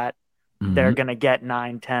sell that they're going to get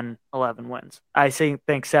 9, 10, 11 wins. I think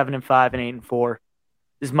 7-5 and 8-4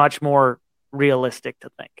 is much more realistic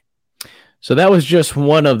to think. So that was just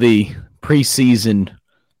one of the preseason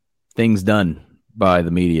things done by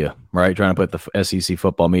the media, right? Trying to put the SEC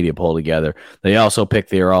football media poll together. They also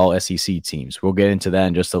picked their all SEC teams. We'll get into that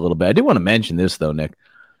in just a little bit. I do want to mention this, though, Nick.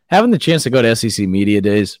 Having the chance to go to SEC Media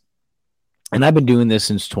Days, and I've been doing this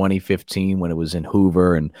since 2015 when it was in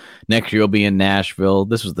Hoover, and next year it'll be in Nashville.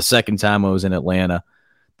 This was the second time I was in Atlanta.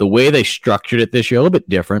 The way they structured it this year, a little bit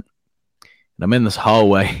different. And I'm in this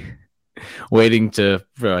hallway waiting for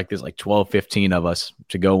there's 12, 15 of us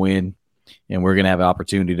to go in, and we're going to have an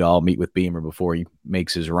opportunity to all meet with Beamer before he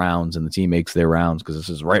makes his rounds and the team makes their rounds, because this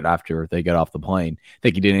is right after they get off the plane. I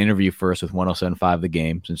think he did an interview first with 107.5 The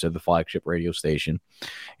Game, since they're the flagship radio station,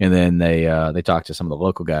 and then they talked to some of the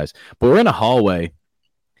local guys. But we're in a hallway,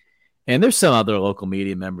 and there's some other local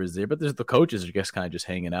media members there, but there's the coaches are just kind of just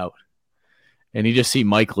hanging out. And you just see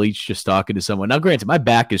Mike Leach just talking to someone. Now, granted, my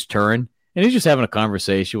back is turned, and he's just having a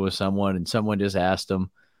conversation with someone, and someone just asked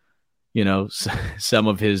him, some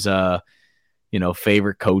of his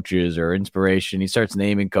favorite coaches or inspiration. He starts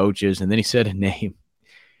naming coaches, and then he said a name.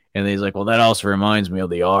 And he's like, well, that also reminds me of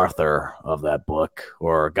the author of that book,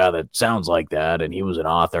 or a guy that sounds like that, and he was an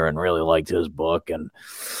author and really liked his book. And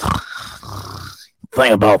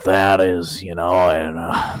thing about that is,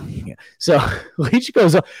 So Leach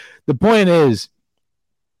goes up. The point is,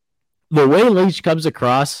 the way Leach comes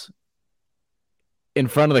across in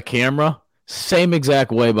front of the camera, same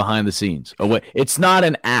exact way behind the scenes. It's not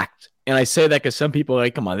an act. And I say that because some people are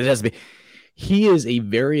like, come on, this has to be. He is a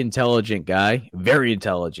very intelligent guy, very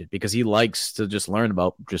intelligent, because he likes to just learn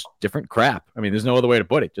about just different crap. I mean, there's no other way to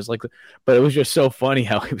put it. But it was just so funny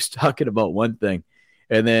how he was talking about one thing,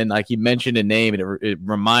 and then he mentioned a name, and it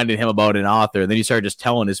reminded him about an author, and then he started just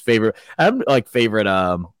telling his favorite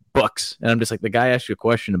books, and I'm just like, the guy asked you a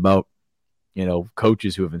question about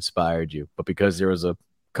coaches who have inspired you, but because there was a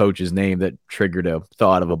coach's name that triggered a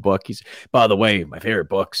thought of a book, he's, by the way, my favorite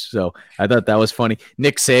books. So I thought that was funny.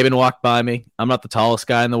 Nick Saban walked by me. I'm not the tallest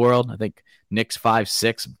guy in the world. I think Nick's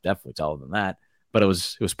 5'6". I'm definitely taller than that. But it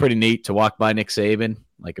was pretty neat to walk by Nick Saban,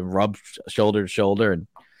 and rub shoulder to shoulder and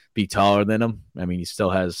be taller than him. I mean, he still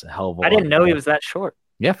has a hell of a lot. I didn't know he was that short.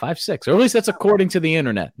 Yeah, 5'6", or at least that's according to the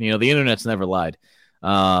internet. The internet's never lied.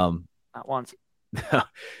 Not once.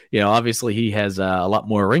 Obviously he has a lot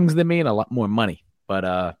more rings than me and a lot more money.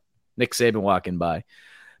 But Nick Saban walking by.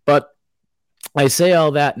 But I say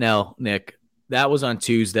all that now, Nick. That was on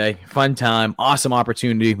Tuesday. Fun time. Awesome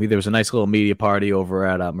opportunity. There was a nice little media party over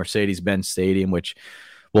at Mercedes-Benz Stadium, which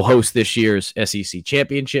will host this year's SEC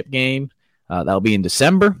championship game. That'll be in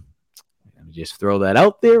December. Just throw that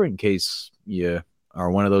out there in case you are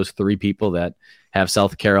one of those 3 people that have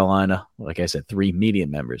South Carolina. Like I said, 3 media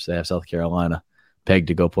members that have South Carolina pegged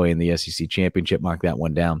to go play in the SEC championship. Mark that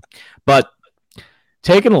one down. But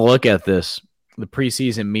taking a look at this, the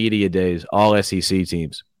preseason media days, all SEC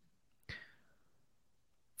teams.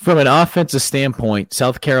 From an offensive standpoint,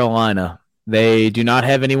 South Carolina, they do not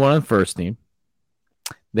have anyone on first team.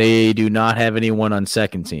 They do not have anyone on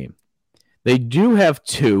second team. They do have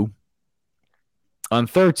 2 on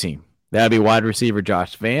third team. That would be wide receiver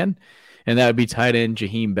Josh Vann, and that would be tight end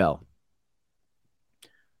Jaheim Bell.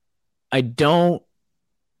 I don't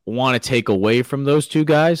want to take away from those 2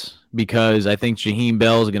 guys, because I think Jaheim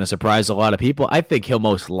Bell is going to surprise a lot of people. I think he'll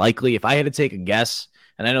most likely, if I had to take a guess,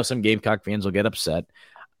 and I know some Gamecock fans will get upset,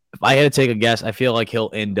 if I had to take a guess, I feel like he'll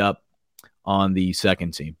end up on the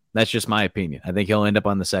second team. That's just my opinion. I think he'll end up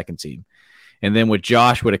on the second team. And then with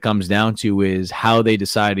Josh, what it comes down to is how they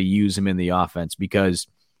decide to use him in the offense, because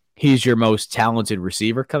he's your most talented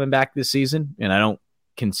receiver coming back this season, and I don't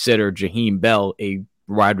consider Jaheim Bell a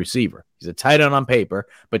wide receiver. He's a tight end on paper,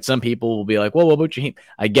 but some people will be like, well, what about Jaheim?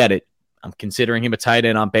 I get it. I'm considering him a tight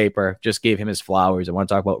end on paper. Just gave him his flowers. I want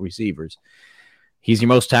to talk about receivers. He's your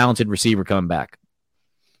most talented receiver coming back.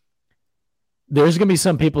 There's going to be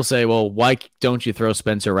some people say, well, why don't you throw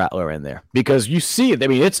Spencer Rattler in there? Because you see it. I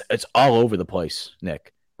mean, it's all over the place,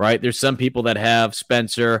 Nick, right? There's some people that have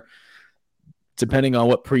Spencer, depending on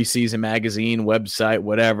what preseason magazine, website,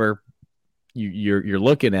 whatever you're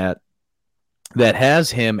looking at, that has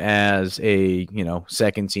him as a,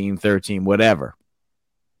 second team, third team, whatever.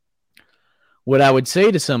 What I would say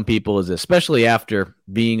to some people is, especially after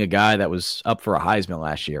being a guy that was up for a Heisman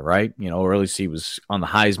last year, right? Or at least he was on the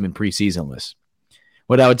Heisman preseason list.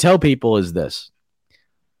 What I would tell people is this,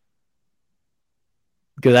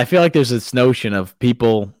 because I feel like there's this notion of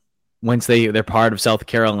people, once they're part of South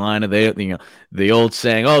Carolina, the old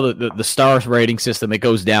saying, oh, the star rating system, it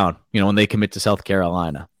goes down, when they commit to South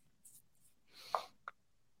Carolina.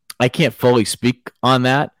 I can't fully speak on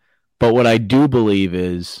that, but what I do believe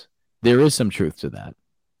is there is some truth to that.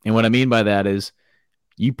 And what I mean by that is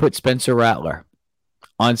you put Spencer Rattler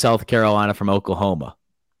on South Carolina from Oklahoma.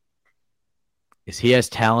 Is he as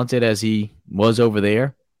talented as he was over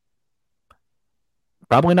there?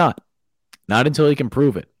 Probably not. Not until he can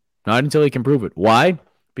prove it. Not until he can prove it. Why?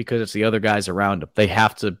 Because it's the other guys around him. They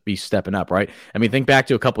have to be stepping up, right? I mean, think back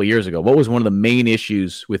to a couple of years ago. What was one of the main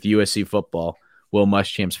issues with USC football Will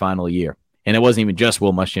Muschamp's final year? And it wasn't even just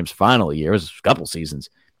Will Muschamp's final year. It was a couple seasons.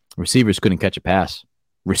 Receivers couldn't catch a pass.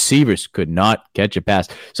 Receivers could not catch a pass.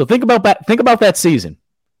 So think about that. Think about that season.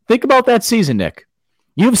 Think about that season, Nick.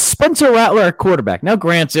 You have Spencer Rattler at quarterback. Now,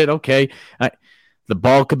 granted, okay, the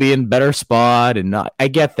ball could be in a better spot, and I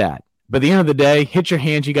get that. But at the end of the day, hit your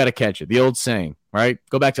hands, you got to catch it. The old saying, right?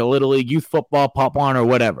 Go back to Little League, youth football, Pop Warner, or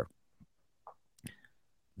whatever.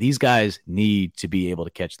 These guys need to be able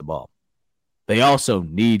to catch the ball. They also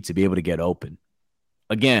need to be able to get open.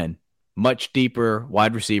 Again, much deeper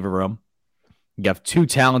wide receiver room. You have two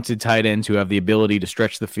talented tight ends who have the ability to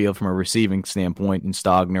stretch the field from a receiving standpoint in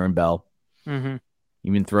Stogner and Bell. Mm-hmm.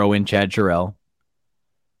 Even throw in Chad Jarrell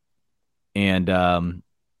and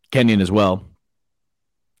Kenyon as well.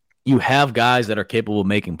 You have guys that are capable of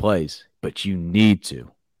making plays, but you need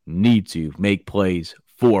to make plays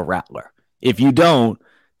for Rattler. If you don't,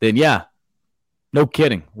 then yeah, no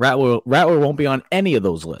kidding. Rattler won't be on any of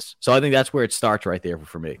those lists. So I think that's where it starts right there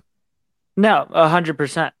for me. No,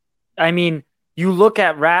 100%. I mean, you look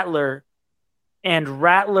at Rattler, and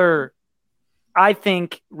Rattler, I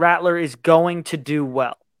think Rattler is going to do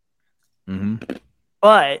well. Mm-hmm.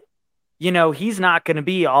 But, he's not going to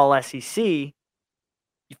be all SEC,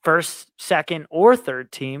 first, second, or third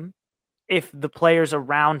team if the players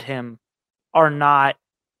around him are not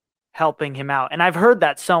helping him out. And I've heard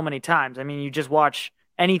that so many times. I mean, you just watch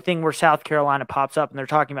anything where South Carolina pops up and they're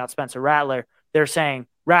talking about Spencer Rattler. They're saying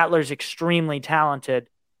Rattler's extremely talented,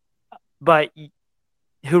 but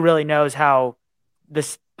who really knows how the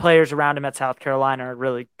players around him at South Carolina are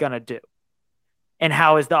really going to do? And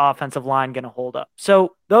how is the offensive line going to hold up?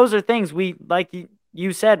 So those are things like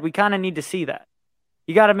you said, we kind of need to see that.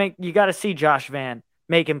 You got to see Josh Vann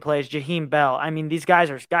making plays, Jaheim Bell. I mean, these guys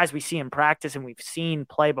are guys we see in practice and we've seen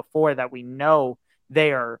play before that we know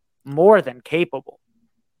they are more than capable.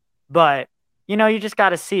 But, you just got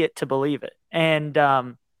to see it to believe it. And,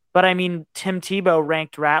 but I mean, Tim Tebow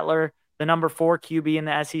ranked Rattler the number 4 QB in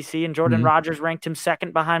the SEC, and Jordan Rodgers ranked him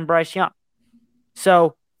second behind Bryce Young.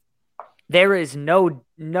 So there is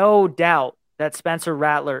no doubt that Spencer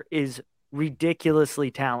Rattler is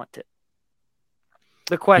ridiculously talented.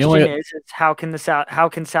 The question is how can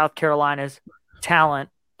South Carolina's talent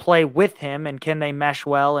play with him, and can they mesh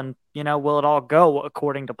well, and will it all go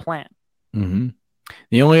according to plan? Mm-hmm.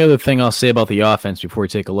 The only other thing I'll say about the offense before we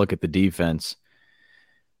take a look at the defense,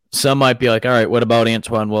 some might be like, all right, what about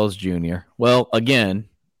Antoine Wells Jr.? Well, again,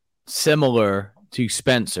 similar to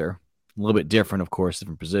Spencer, a little bit different, of course,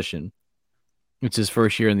 different position. It's his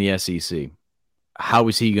first year in the SEC. How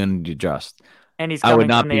is he going to adjust? And he's coming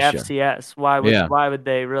from the FCS. Sure. Why would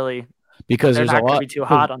they really? Because they're there's not a lot going to be too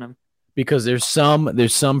hot on him. Because there's some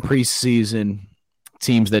preseason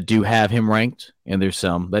teams that do have him ranked, and there's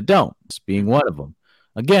some that don't. It's being one of them.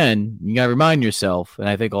 Again, you got to remind yourself, and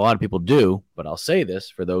I think a lot of people do, but I'll say this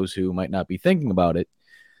for those who might not be thinking about it.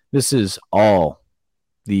 This is all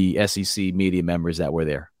the SEC media members that were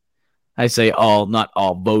there. I say all, not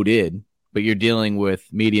all voted, but you're dealing with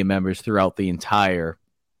media members throughout the entire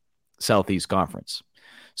Southeast Conference.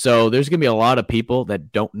 So there's going to be a lot of people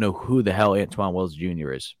that don't know who the hell Antoine Wells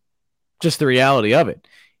Jr. is. Just the reality of it.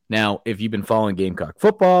 Now, if you've been following Gamecock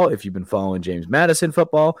football, if you've been following James Madison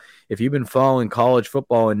football, if you've been following college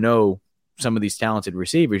football and know some of these talented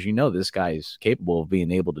receivers, you know this guy is capable of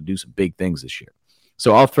being able to do some big things this year.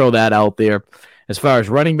 So I'll throw that out there. As far as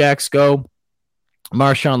running backs go,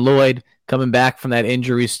 Marshawn Lloyd coming back from that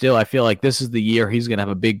injury still, I feel like this is the year he's going to have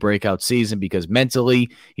a big breakout season because mentally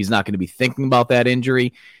he's not going to be thinking about that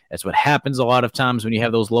injury. That's what happens a lot of times when you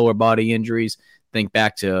have those lower body injuries. Think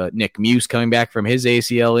back to Nick Muse coming back from his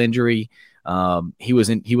ACL injury. He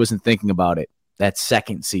wasn't thinking about it that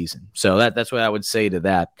second season. So that's what I would say to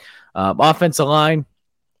that. Offensive line,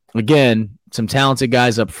 again, some talented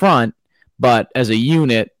guys up front, but as a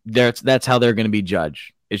unit, that's how they're going to be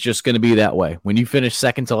judged. It's just going to be that way. When you finish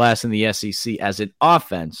second to last in the SEC as an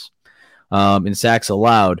offense in sacks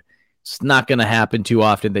allowed, it's not going to happen too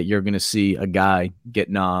often that you're going to see a guy get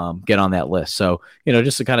on that list. So,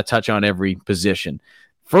 just to kind of touch on every position.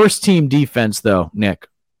 First team defense, though, Nick,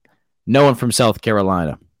 no one from South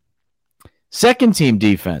Carolina. Second team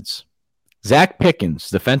defense, Zach Pickens,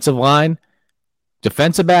 defensive line,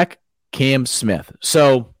 defensive back, Cam Smith.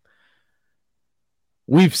 So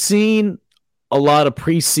we've seen a lot of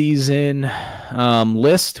preseason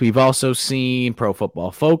lists. We've also seen Pro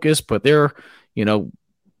Football Focus put their,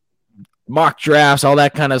 mock drafts, all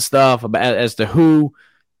that kind of stuff as to who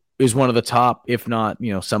is one of the top, if not,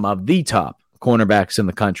 some of the top cornerbacks in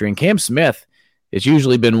the country. And Cam Smith has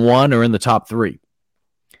usually been one or in the top three.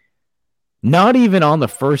 Not even on the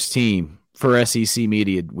first team for SEC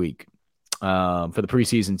Media Week, for the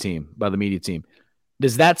preseason team, by the media team.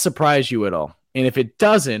 Does that surprise you at all? And if it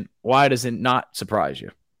doesn't, why does it not surprise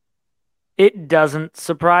you? It doesn't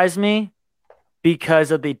surprise me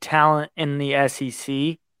because of the talent in the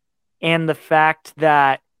SEC and the fact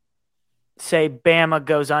that, say, Bama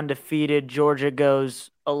goes undefeated, Georgia goes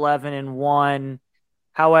 11-1,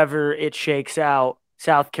 however it shakes out,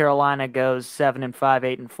 South Carolina goes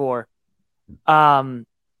 7-5, 8-4.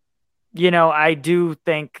 I do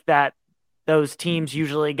think that those teams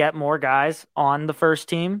usually get more guys on the first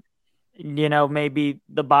team. Maybe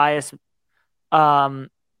the bias of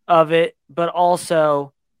it, but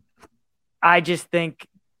also I just think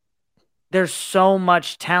there's so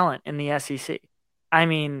much talent in the SEC. I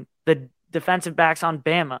mean, the defensive backs on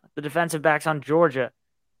Bama, the defensive backs on Georgia,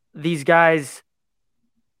 these guys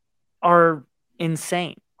are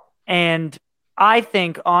insane. And I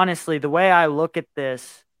think, honestly, the way I look at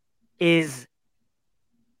this is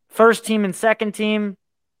first team and second team.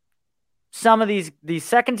 Some of these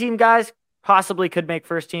second team guys possibly could make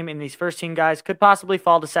first team, and these first team guys could possibly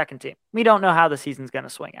fall to second team. We don't know how the season's going to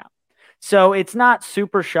swing out. So it's not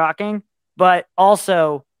super shocking, but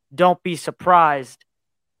also don't be surprised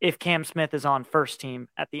if Cam Smith is on first team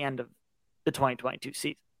at the end of the 2022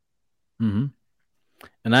 season. Mm-hmm.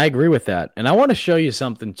 And I agree with that. And I want to show you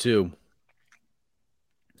something too,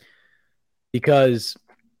 because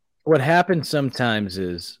what happens sometimes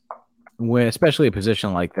is when, especially a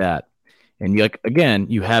position like that, and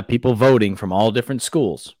you have people voting from all different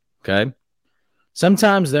schools. Okay.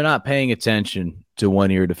 Sometimes they're not paying attention to one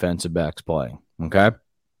of your defensive backs playing. Okay.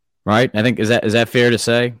 Right. I think, is that fair to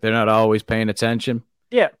say? They're not always paying attention.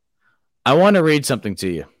 Yeah. I want to read something to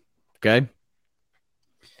you. Okay.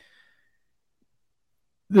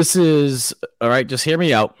 This is all right. Just hear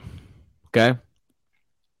me out. Okay.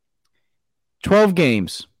 12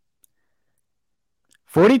 games,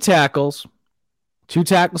 40 tackles, 2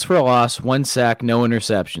 tackles for a loss, 1 sack, no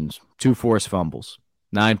interceptions, 2 forced fumbles,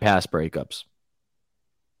 9 pass breakups.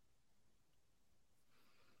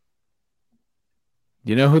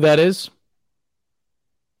 Do you know who that is?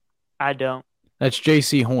 I don't. That's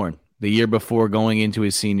J.C. Horn, the year before going into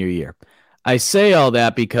his senior year. I say all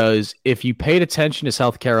that because if you paid attention to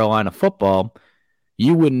South Carolina football,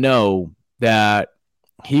 you would know that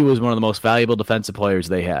he was one of the most valuable defensive players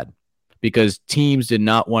they had because teams did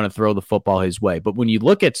not want to throw the football his way. But when you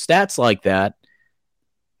look at stats like that,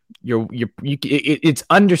 it's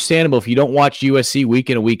understandable if you don't watch USC week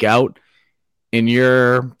in and week out and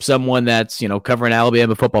you're someone that's, covering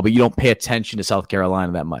Alabama football, but you don't pay attention to South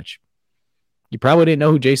Carolina that much. You probably didn't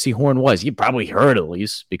know who J.C. Horn was. You probably heard at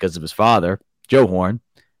least because of his father, Joe Horn,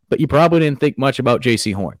 but you probably didn't think much about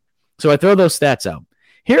J.C. Horn. So I throw those stats out.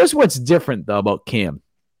 Here's what's different, though, about Cam.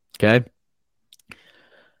 Okay?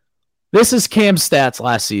 This is Cam's stats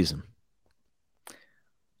last season.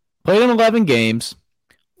 Played in 11 games,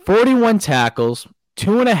 41 tackles,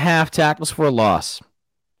 2.5 tackles for a loss,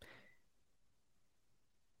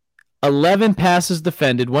 11 passes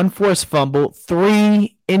defended, 1 forced fumble,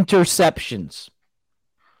 3 interceptions.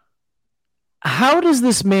 How does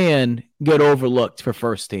this man get overlooked for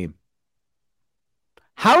first team?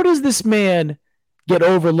 How does this man get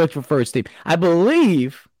overlooked for first team? I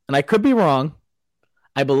believe, and I could be wrong,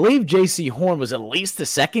 I believe J.C. Horn was at least the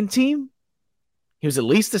second team. He was at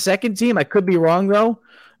least the second team. I could be wrong, though.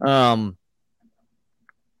 I'm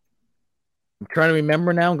trying to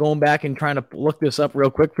remember now. I'm going back and trying to look this up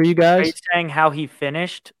real quick for you guys. Are you saying how he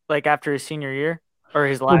finished, like after his senior year or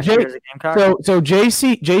his last year as a Gamecock? So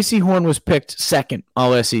J.C. Horn was picked second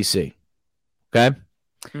All SEC. Okay.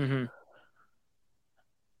 Mm-hmm.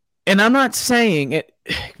 And I'm not saying it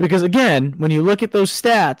because, again, when you look at those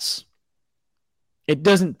stats, it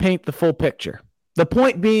doesn't paint the full picture. The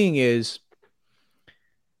point being is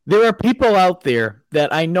there are people out there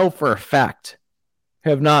that I know for a fact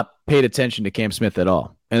have not paid attention to Cam Smith at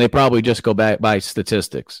all, and they probably just go back by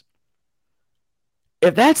statistics.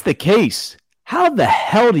 If that's the case, how the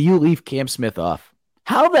hell do you leave Cam Smith off?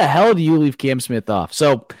 How the hell do you leave Cam Smith off?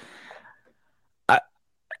 So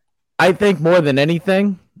I think more than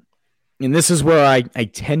anything, and this is where I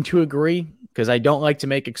tend to agree because I don't like to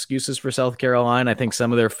make excuses for South Carolina. I think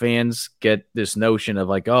some of their fans get this notion of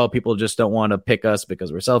like, oh, people just don't want to pick us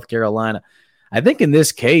because we're South Carolina. I think in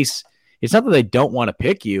this case, it's not that they don't want to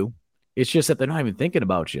pick you. It's just that they're not even thinking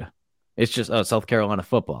about you. It's just South Carolina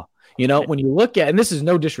football. You know, when you look at, and this is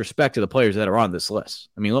no disrespect to the players that are on this list.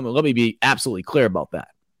 I mean, let me be absolutely clear about that.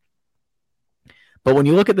 But when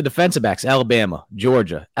you look at the defensive backs, Alabama,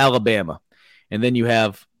 Georgia, Alabama, and then you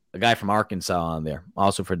have a guy from Arkansas on there,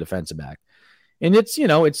 also for defensive back. And it's, you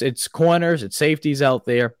know, it's corners, it's safeties out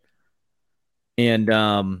there. And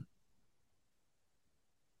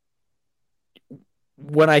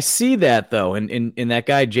when I see that, though, in that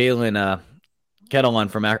guy, Jalen Kettleman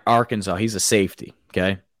from Arkansas, he's a safety,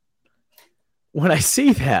 okay? When I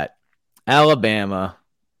see that, Alabama,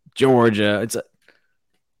 Georgia,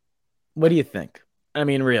 what do you think? I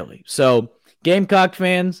mean, really. So, Gamecock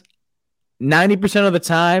fans, 90% of the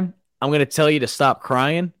time, I'm going to tell you to stop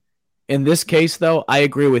crying. In this case, though, I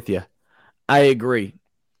agree with you. I agree.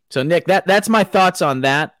 So, Nick, that's my thoughts on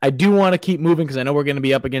that. I do want to keep moving because I know we're going to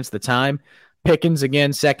be up against the time. Pickens,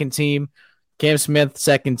 again, second team. Cam Smith,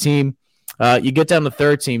 second team. You get down to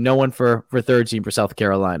third team. No one for third team for South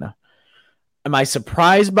Carolina. Am I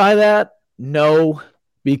surprised by that? No,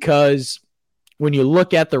 because when you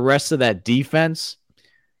look at the rest of that defense,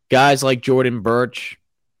 guys like Jordan Burch,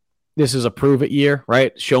 this is a prove-it year,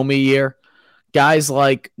 right? Show me year. Guys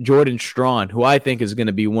like Jordan Strawn, who I think is going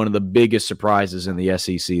to be one of the biggest surprises in the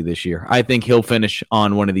SEC this year. I think he'll finish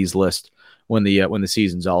on one of these lists when the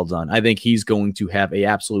season's all done. I think he's going to have an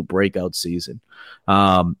absolute breakout season.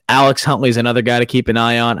 Alex Huntley is another guy to keep an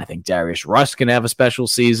eye on. I think Darius Rush can have a special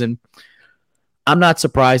season. I'm not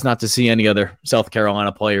surprised not to see any other South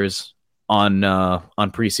Carolina players on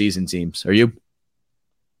preseason teams. Are you?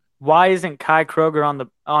 Why isn't Kai Kroger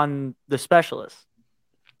on the specialist?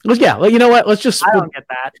 Well, yeah. Well, you know what? Let's just. I don't get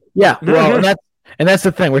that. Yeah. Well, and that's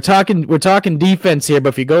the thing. We're talking defense here, but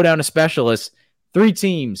if you go down to specialists, 3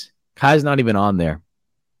 teams, Kai's not even on there.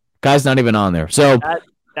 So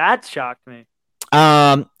that shocked me.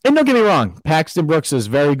 And don't get me wrong, Paxton Brooks is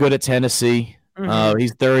very good at Tennessee. Mm-hmm.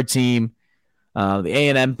 He's third team. The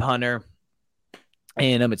A&M punter.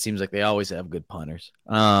 A&M, it seems like they always have good punters.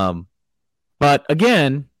 But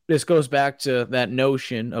again, this goes back to that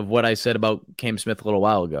notion of what I said about Cam Smith a little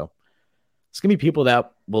while ago. It's going to be people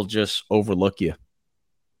that will just overlook you.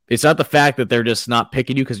 It's not the fact that they're just not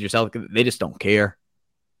picking you because you're South Carolina. They just don't care.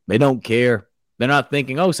 They don't care. They're not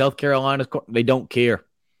thinking, oh, South Carolina's. They don't care.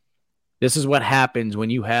 This is what happens when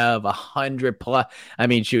you have 100 plus. I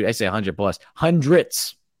mean, shoot, I say 100 plus.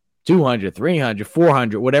 Hundreds, 200, 300,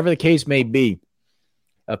 400, whatever the case may be,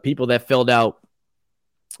 of people that filled out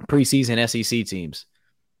preseason SEC teams.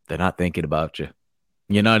 They're not thinking about you.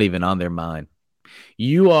 You're not even on their mind.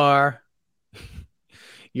 You're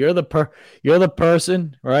the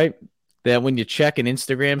person, right? That when you check an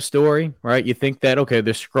Instagram story, right, you think that, okay,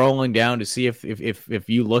 they're scrolling down to see if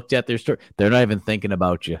you looked at their story. They're not even thinking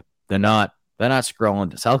about you. They're not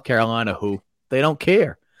scrolling. South Carolina, who? They don't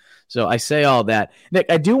care. So I say all that. Nick,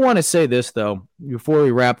 I do want to say this, though, before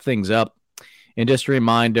we wrap things up. And just a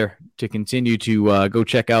reminder to continue to go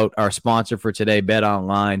check out our sponsor for today, Bet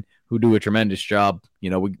Online, who do a tremendous job. You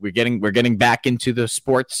know, we're getting back into the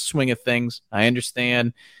sports swing of things. I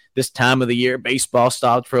understand this time of the year, baseball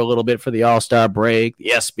stopped for a little bit for the All-Star break,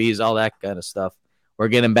 the ESPYs, all that kind of stuff. We're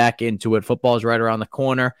getting back into it. Football's right around the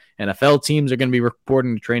corner. NFL teams are going to be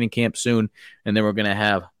reporting to training camp soon, and then we're going to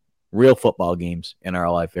have real football games in our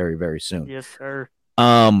life very, very soon. Yes, sir.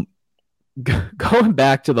 Going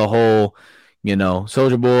back to the whole, you know,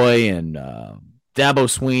 Soulja Boy and Dabo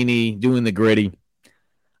Swinney doing the gritty.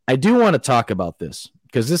 I do want to talk about this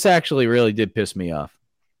because this actually really did piss me off.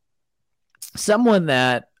 Someone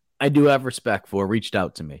that I do have respect for reached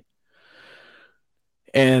out to me.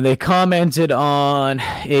 And they commented on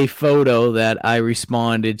a photo that I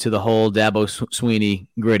responded to the whole Dabo Swinney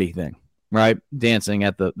gritty thing, right? Dancing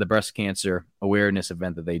at the breast cancer awareness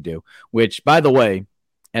event that they do, which, by the way,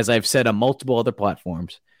 as I've said on multiple other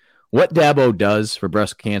platforms, what Dabo does for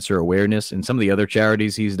breast cancer awareness and some of the other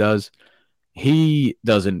charities he does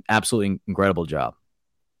an absolutely incredible job.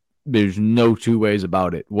 There's no two ways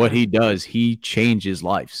about it. What he does, he changes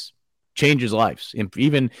lives. And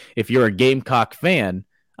even if you're a Gamecock fan,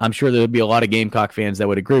 I'm sure there would be a lot of Gamecock fans that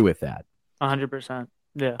would agree with that. 100%.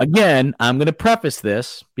 Yeah. Again, I'm going to preface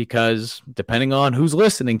this because depending on who's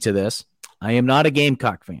listening to this, I am not a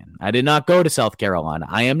Gamecock fan. I did not go to South Carolina.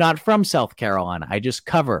 I am not from South Carolina. I just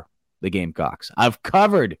cover the Gamecocks. I've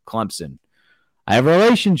covered Clemson. I have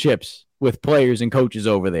relationships with players and coaches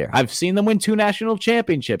over there. I've seen them win 2 national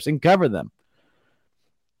championships and cover them.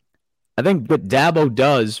 I think what Dabo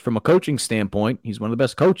does from a coaching standpoint, he's one of the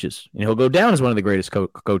best coaches, and he'll go down as one of the greatest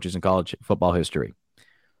coaches in college football history.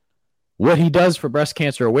 What he does for breast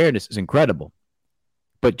cancer awareness is incredible.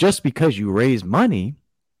 But just because you raise money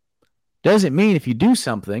doesn't mean if you do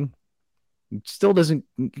something, it still doesn't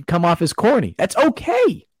come off as corny. That's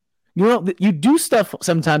okay. You know, you do stuff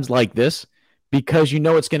sometimes like this because you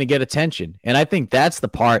know it's going to get attention. And I think that's the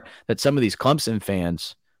part that some of these Clemson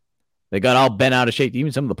fans, they got all bent out of shape.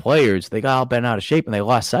 Even some of the players, they got all bent out of shape and they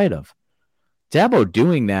lost sight of. Dabo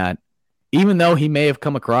doing that, even though he may have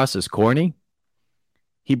come across as corny,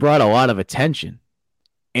 he brought a lot of attention.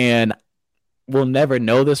 And we'll never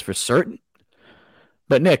know this for certain.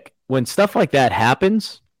 But Nick, when stuff like that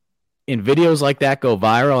happens and videos like that go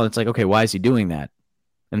viral, and it's like, okay, why is he doing that?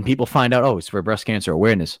 And people find out, oh, it's for breast cancer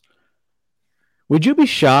awareness. Would you be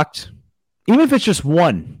shocked, even if it's just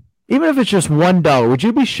 $1, would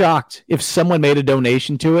you be shocked if someone made a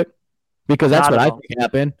donation to it? Because that's what I think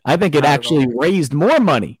happened. I think it actually raised more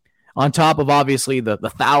money on top of obviously the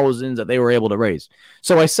thousands that they were able to raise.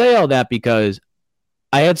 So I say all that because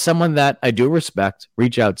I had someone that I do respect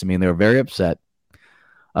reach out to me, and they were very upset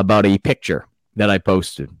about a picture that I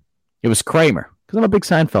posted. It was Kramer, because I'm a big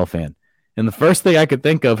Seinfeld fan. And the first thing I could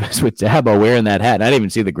think of is with Dabo wearing that hat. I didn't even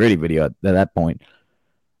see the Gritty video at that point.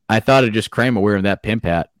 I thought of just Kramer wearing that pimp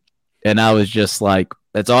hat. And I was just like,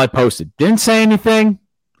 that's all I posted. Didn't say anything.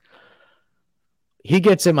 He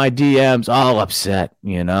gets in my DMs all upset,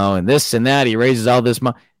 you know, and this and that. He raises all this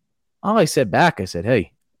money. All I said back, I said,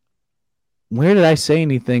 hey, where did I say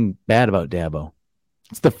anything bad about Dabo?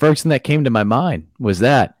 It's the first thing that came to my mind was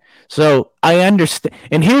that. So I understand.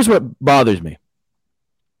 And here's what bothers me.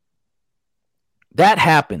 That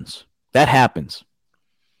happens.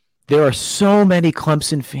 There are so many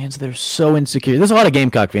Clemson fans that are so insecure. There's a lot of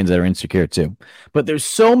Gamecock fans that are insecure too. But there's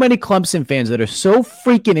so many Clemson fans that are so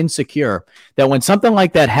freaking insecure that when something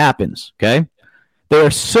like that happens, okay, they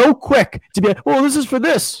are so quick to be like, well, this is for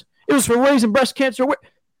this. It was for raising breast cancer.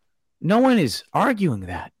 No one is arguing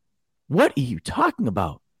that. What are you talking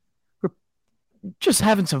about? We're just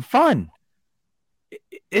having some fun.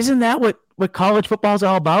 Isn't that what college football is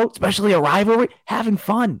all about? Especially a rivalry? Having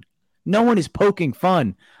fun. No one is poking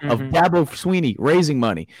fun of Dabo Swinney raising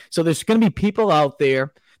money. So there's going to be people out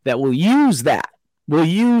there that will use that. Will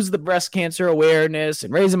use the breast cancer awareness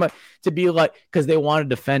and raising money to be like, because they want to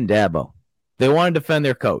defend Dabo. They want to defend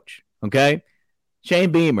their coach. Okay?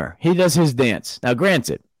 Shane Beamer, he does his dance. Now,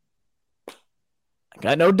 granted, I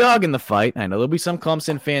got no dog in the fight. I know there'll be some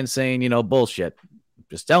Clemson fans saying, you know, bullshit.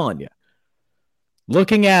 Just telling you.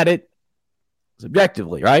 Looking at it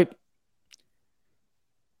subjectively, right?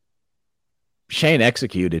 Shane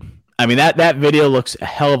executed. I mean, that video looks a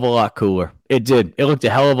hell of a lot cooler. It did. It looked a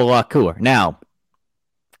hell of a lot cooler. Now,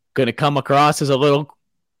 going to come across as a little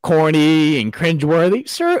corny and cringeworthy?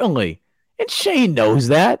 Certainly. And Shane knows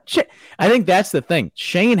that. I think that's the thing.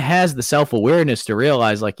 Shane has the self-awareness to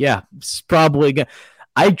realize, like, yeah, it's probably going to.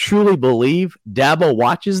 I truly believe Dabo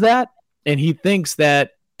watches that, and he thinks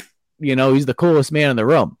that, you know, he's the coolest man in the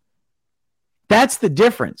room. That's the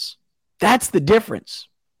difference. But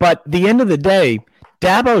at the end of the day,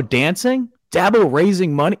 Dabo dancing, Dabo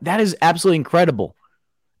raising money, that is absolutely incredible.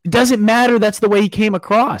 It doesn't matter. That's the way he came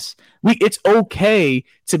across. It's okay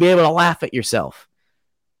to be able to laugh at yourself.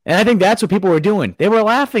 And I think that's what people were doing. They were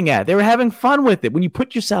laughing at it. They were having fun with it. When you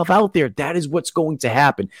put yourself out there, that is what's going to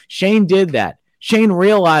happen. Shane did that. Shane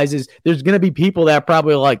realizes there's going to be people that are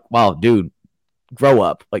probably like, wow, dude, grow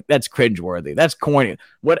up. Like, that's cringeworthy. That's corny.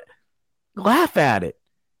 What? Laugh at it.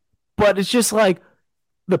 But it's just like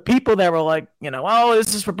the people that were like, you know, oh,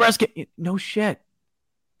 this is for breast cancer. No shit.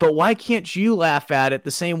 But why can't you laugh at it the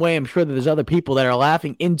same way I'm sure that there's other people that are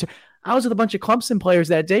laughing into. I was with a bunch of Clemson players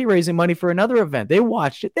that day raising money for another event. They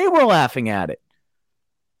watched it. They were laughing at it.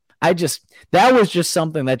 That was just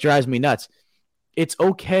something that drives me nuts. It's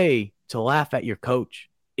okay to laugh at your coach.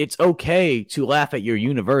 It's okay to laugh at your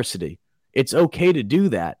university. It's okay to do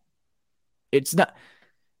that. It's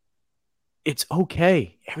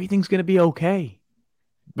okay. Everything's going to be okay.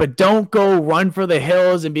 But don't go run for the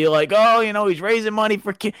hills and be like, oh, you know, he's raising money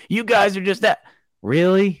for kids. You guys are just that.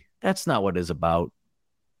 Really? That's not what it's about.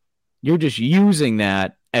 You're just using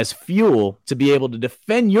that as fuel to be able to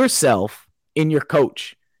defend yourself in your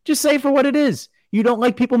coach. Just say for what it is. You don't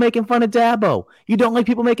like people making fun of Dabo. You don't like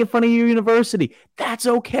people making fun of your university. That's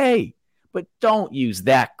okay. But don't use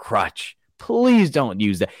that crutch. Please don't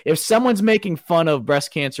use that. If someone's making fun of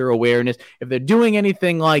breast cancer awareness, if they're doing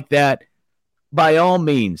anything like that, by all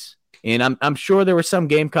means. And I'm sure there were some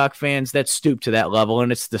Gamecock fans that stooped to that level,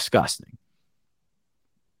 and it's disgusting.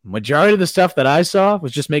 Majority of the stuff that I saw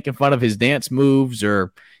was just making fun of his dance moves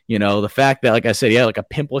or, the fact that, like I said, he had like a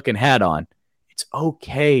pimp-looking hat on. It's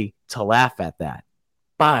okay to laugh at that.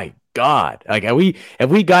 By God. Like,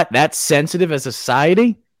 have we got that sensitive as a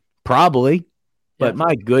society? Probably. But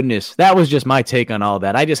my goodness, that was just my take on all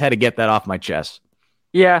that. I just had to get that off my chest.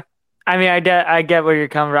 Yeah. I mean, I get where you're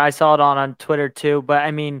coming from. I saw it on Twitter too, but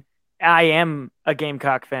I mean, I am a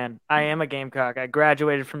Gamecock fan. I am a Gamecock. I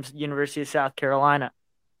graduated from University of South Carolina.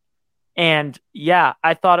 And yeah,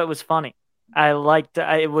 I thought it was funny.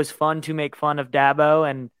 It was fun to make fun of Dabo,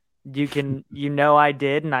 and I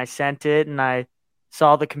did, and I sent it, and I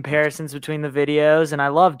saw the comparisons between the videos, and I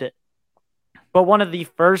loved it. But one of the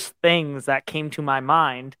first things that came to my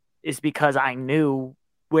mind is because I knew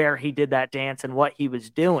where he did that dance and what he was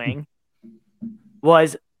doing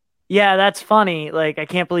was, yeah, that's funny. Like, I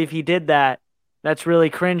can't believe he did that. That's really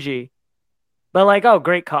cringy. But like, oh,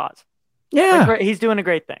 great cause. Yeah. Like, he's doing a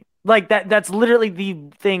great thing. Like that's literally the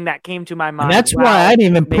thing that came to my mind. And that's why I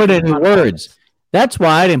didn't even put any words. That's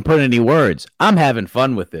why I didn't put any words. I'm having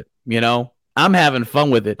fun with it. I'm having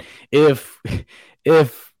fun with it.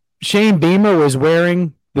 If Shane Beamer was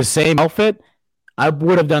wearing the same outfit, I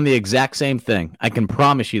would have done the exact same thing. I can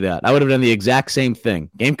promise you that. I would have done the exact same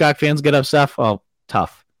thing. Gamecock fans get upset. Oh,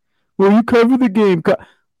 tough. Well, you cover the game.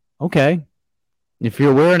 Okay. If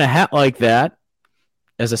you're wearing a hat like that,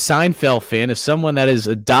 as a Seinfeld fan, as someone that is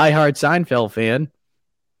a diehard Seinfeld fan,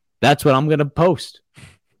 that's what I'm going to post.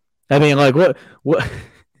 I mean, like, what?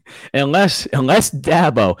 Unless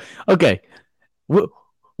Dabo. Okay. What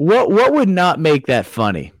would not make that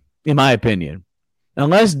funny, in my opinion?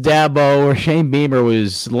 Unless Dabo or Shane Beamer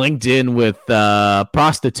was linked in with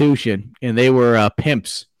prostitution and they were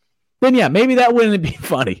pimps, then yeah, maybe that wouldn't be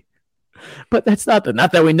funny. But that's not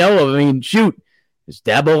that we know of. I mean, shoot, is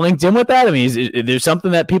Dabo linked in with that? I mean, is there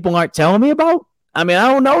something that people aren't telling me about? I mean,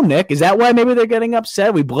 I don't know, Nick. Is that why maybe they're getting upset?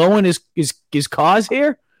 Are we blowing his cause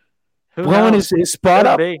here? Blowing his spot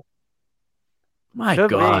up? My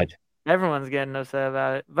God. Everyone's getting upset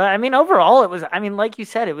about it. But I mean, overall, like you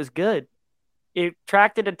said, it was good. It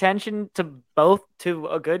attracted attention to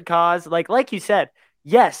a good cause. Like you said,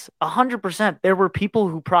 yes, 100%. There were people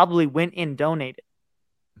who probably went and donated.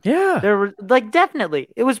 Yeah. There were definitely.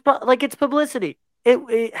 It was it's publicity.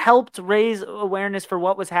 It helped raise awareness for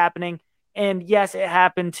what was happening. And yes, it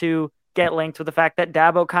happened to get linked with the fact that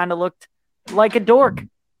Dabo kind of looked like a dork.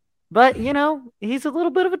 But, he's a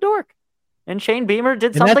little bit of a dork. And Shane Beamer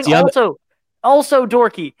did something also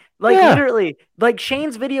dorky. Literally,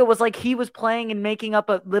 Shane's video was like he was playing and making up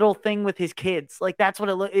a little thing with his kids. Like, that's what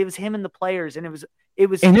it was him and the players. And it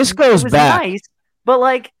was and this goes back. Nice, but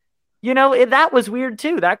that was weird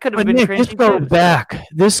too. That could have been cringy.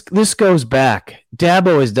 This goes back.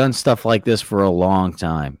 Dabo has done stuff like this for a long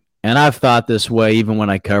time. And I've thought this way even when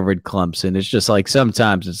I covered Clemson. It's just like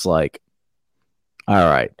sometimes it's like, all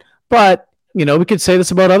right. But, we could say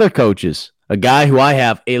this about other coaches. A guy who I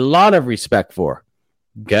have a lot of respect for.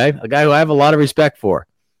 Okay? A guy who I have a lot of respect for.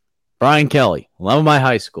 Brian Kelly. Love my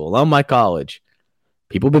high school. Love my college.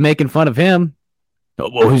 People have been making fun of him. Oh,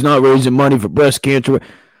 well, he's not raising money for breast cancer.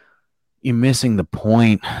 You're missing the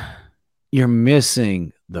point. You're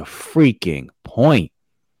missing the freaking point.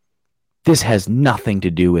 This has nothing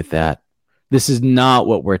to do with that. This is not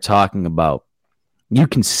what we're talking about. You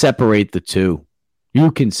can separate the two.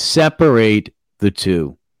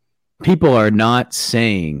 People are not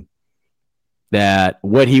saying that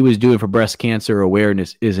what he was doing for breast cancer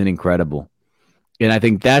awareness isn't incredible. And I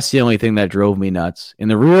think that's the only thing that drove me nuts. And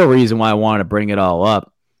the real reason why I want to bring it all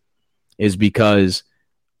up is because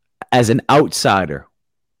as an outsider,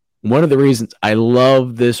 one of the reasons I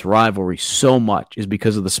love this rivalry so much is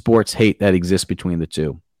because of the sports hate that exists between the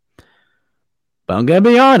two. But I'm going to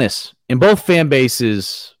be honest. In both fan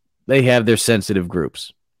bases, they have their sensitive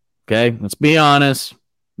groups. Okay? Let's be honest.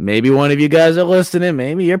 Maybe one of you guys are listening.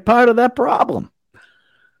 Maybe you're part of that problem.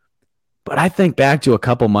 But I think back to a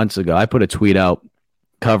couple months ago, I put a tweet out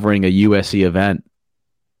covering a USC event.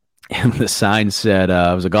 And the sign said,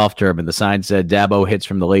 it was a golf tournament. The sign said, Dabo hits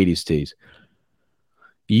from the ladies' tees.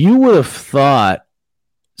 You would have thought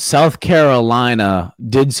South Carolina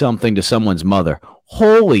did something to someone's mother.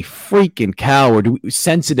 Holy freaking cow. Or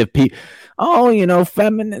sensitive people. Oh,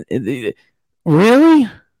 feminine. Really?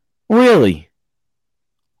 Really?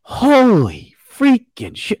 Holy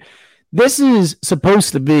freaking shit. This is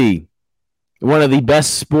supposed to be one of the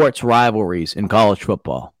best sports rivalries in college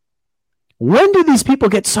football. When do these people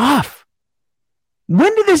get soft?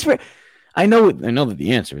 When did this... I know that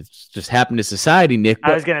the answer is just happened to society, Nick.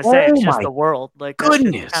 I was going to say, it's just the world.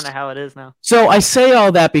 Goodness. That's kind of how it is now. So I say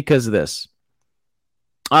all that because of this.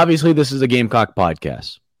 Obviously, this is a Gamecock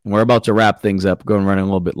podcast. We're about to wrap things up, going running a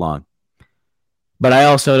little bit long. But I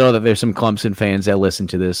also know that there's some Clemson fans that listen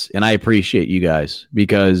to this, and I appreciate you guys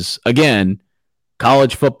because, again,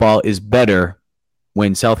 college football is better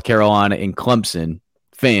when South Carolina and Clemson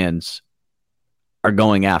fans are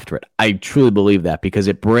going after it. I truly believe that because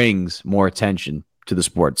it brings more attention to the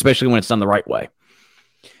sport, especially when it's done the right way.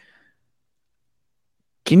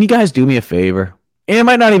 Can you guys do me a favor? And it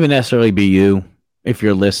might not even necessarily be you if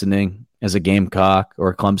you're listening as a Gamecock or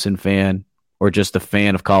a Clemson fan or just a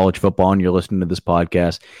fan of college football and you're listening to this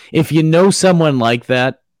podcast. If you know someone like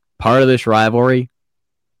that, part of this rivalry,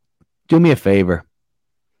 do me a favor.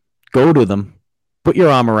 Go to them, put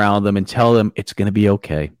your arm around them, and tell them it's going to be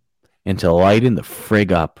okay. And to lighten the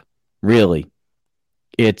frig up. Really,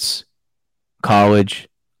 it's college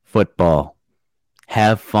football.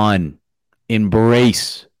 Have fun.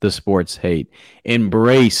 Embrace the sports hate.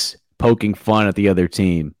 Embrace poking fun at the other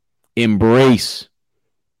team. Embrace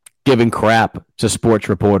giving crap to sports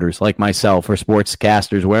reporters like myself or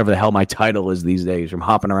sportscasters, wherever the hell my title is these days, from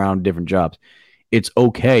hopping around different jobs. It's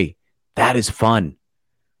okay. That is fun.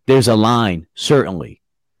 There's a line, certainly.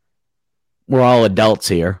 We're all adults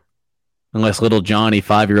here. Unless little Johnny,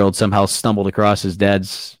 5-year-old, somehow stumbled across his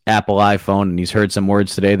dad's Apple iPhone and he's heard some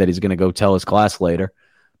words today that he's going to go tell his class later.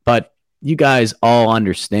 But you guys all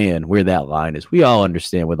understand where that line is. We all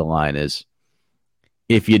understand where the line is.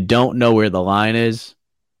 If you don't know where the line is,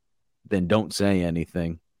 then don't say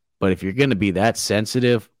anything. But if you're going to be that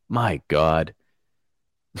sensitive, my God,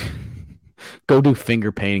 go do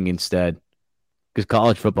finger painting instead. Because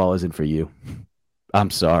college football isn't for you.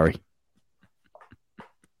 I'm sorry.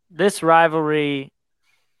 This rivalry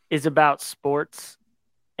is about sports.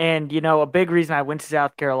 And, you know, a big reason I went to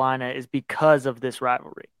South Carolina is because of this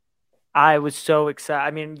rivalry. I was so excited.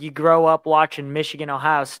 I mean, you grow up watching Michigan,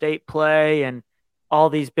 Ohio State play and all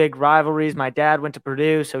these big rivalries. My dad went to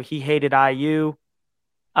Purdue, so he hated IU.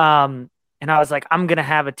 And I was like, I'm going to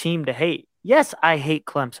have a team to hate. Yes, I hate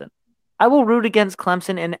Clemson. I will root against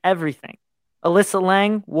Clemson in everything. Alyssa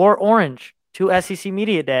Lang wore orange to SEC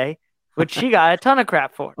Media Day, which she got a ton of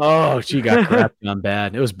crap for. Oh, she got crap on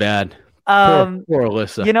bad. It was bad. Poor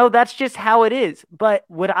Alyssa. You know, that's just how it is. But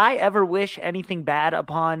would I ever wish anything bad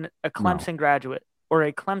upon a Clemson graduate or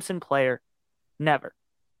a Clemson player? Never.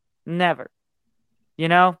 Never. You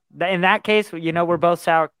know, in that case, you know, we're both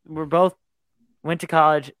went to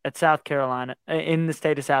college at South Carolina, in the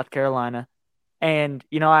state of South Carolina. And,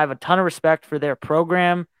 you know, I have a ton of respect for their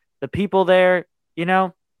program, the people there. You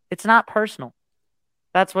know, it's not personal.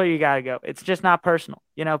 That's where you got to go. It's just not personal,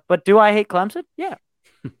 you know. But do I hate Clemson? Yeah.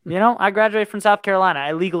 You know, I graduated from South Carolina.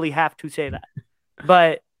 I legally have to say that.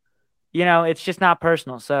 But, you know, it's just not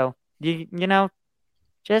personal. So, you know,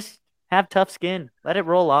 just have tough skin. Let it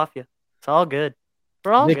roll off you. It's all good.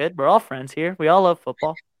 We're all good. We're all friends here. We all love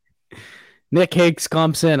football. Nick hates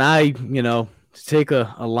Clemson. To take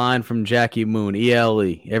a line from Jackie Moon,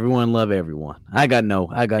 ELE. Everyone love everyone. I got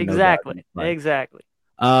exactly. No Exactly.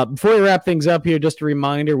 Before we wrap things up here, just a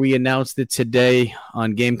reminder, we announced it today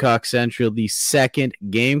on Gamecock Central, the second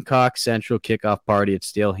Gamecock Central kickoff party at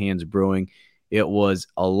Stale Hands Brewing. It was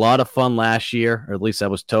a lot of fun last year, or at least I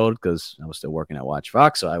was told, because I was still working at Watch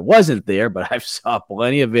Fox, so I wasn't there, but I saw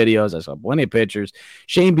plenty of videos. I saw plenty of pictures.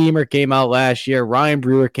 Shane Beamer came out last year. Ryan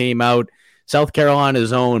Brewer came out. South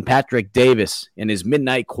Carolina's own Patrick Davis and his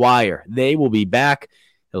Midnight Choir. They will be back.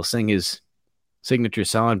 He'll sing his signature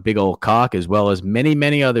song, Big Old Cock, as well as many,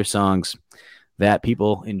 many other songs that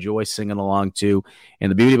people enjoy singing along to. And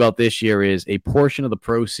the beauty about this year is a portion of the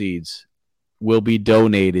proceeds will be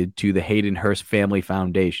donated to the Hayden Hurst Family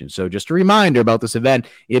Foundation. So just a reminder about this event,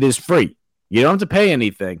 it is free. You don't have to pay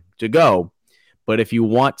anything to go. But if you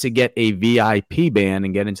want to get a VIP band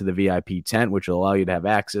and get into the VIP tent, which will allow you to have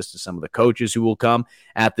access to some of the coaches who will come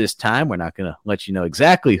at this time, we're not going to let you know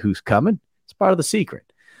exactly who's coming. It's part of the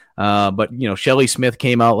secret. But, you know, Shelly Smith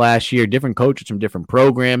came out last year, different coaches from different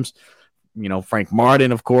programs. You know, Frank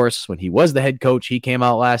Martin, of course, when he was the head coach, he came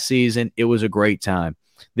out last season. It was a great time.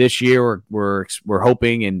 This year, we're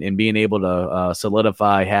hoping and being able to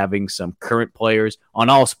solidify having some current players on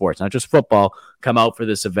all sports, not just football, come out for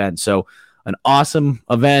this event. So an awesome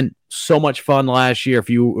event, so much fun last year. If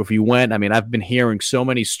you went, I mean, I've been hearing so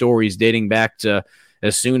many stories dating back to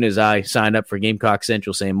as soon as I signed up for Gamecock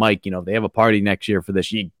Central saying, Mike, you know, if they have a party next year for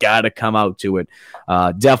this, you got to come out to it.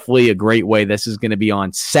 Definitely a great way. This is going to be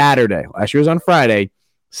on Saturday. Last year was on Friday.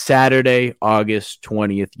 Saturday, August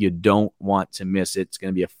 20th. You don't want to miss it. It's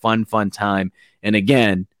going to be a fun, fun time. And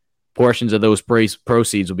again, portions of those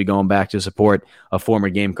proceeds will be going back to support a former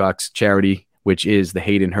Gamecocks charity, which is the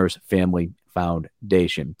Hayden Hurst Family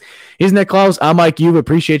Foundation. He's Nick Close. I'm Mike Yuba.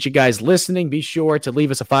 Appreciate you guys listening. Be sure to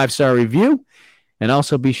leave us a 5-star review, and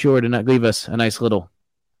also be sure to not leave us a nice little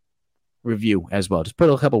review as well. Just put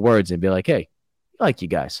a couple words and be like, hey, I like you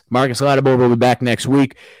guys. Marcus Lattimore will be back next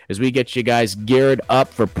week as we get you guys geared up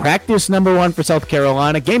for practice number 1 for South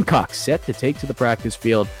Carolina. Gamecocks set to take to the practice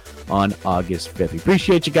field on August 5th. We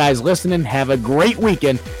appreciate you guys listening. Have a great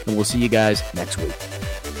weekend, and we'll see you guys next week.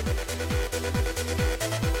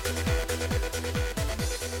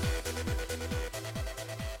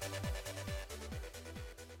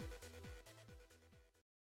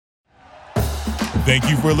 Thank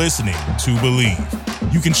you for listening to Believe.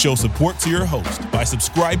 You can show support to your host by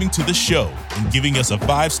subscribing to the show and giving us a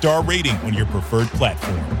 5-star rating on your preferred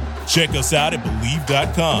platform. Check us out at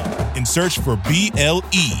Believe.com and search for BLEAV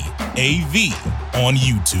on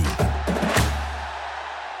YouTube.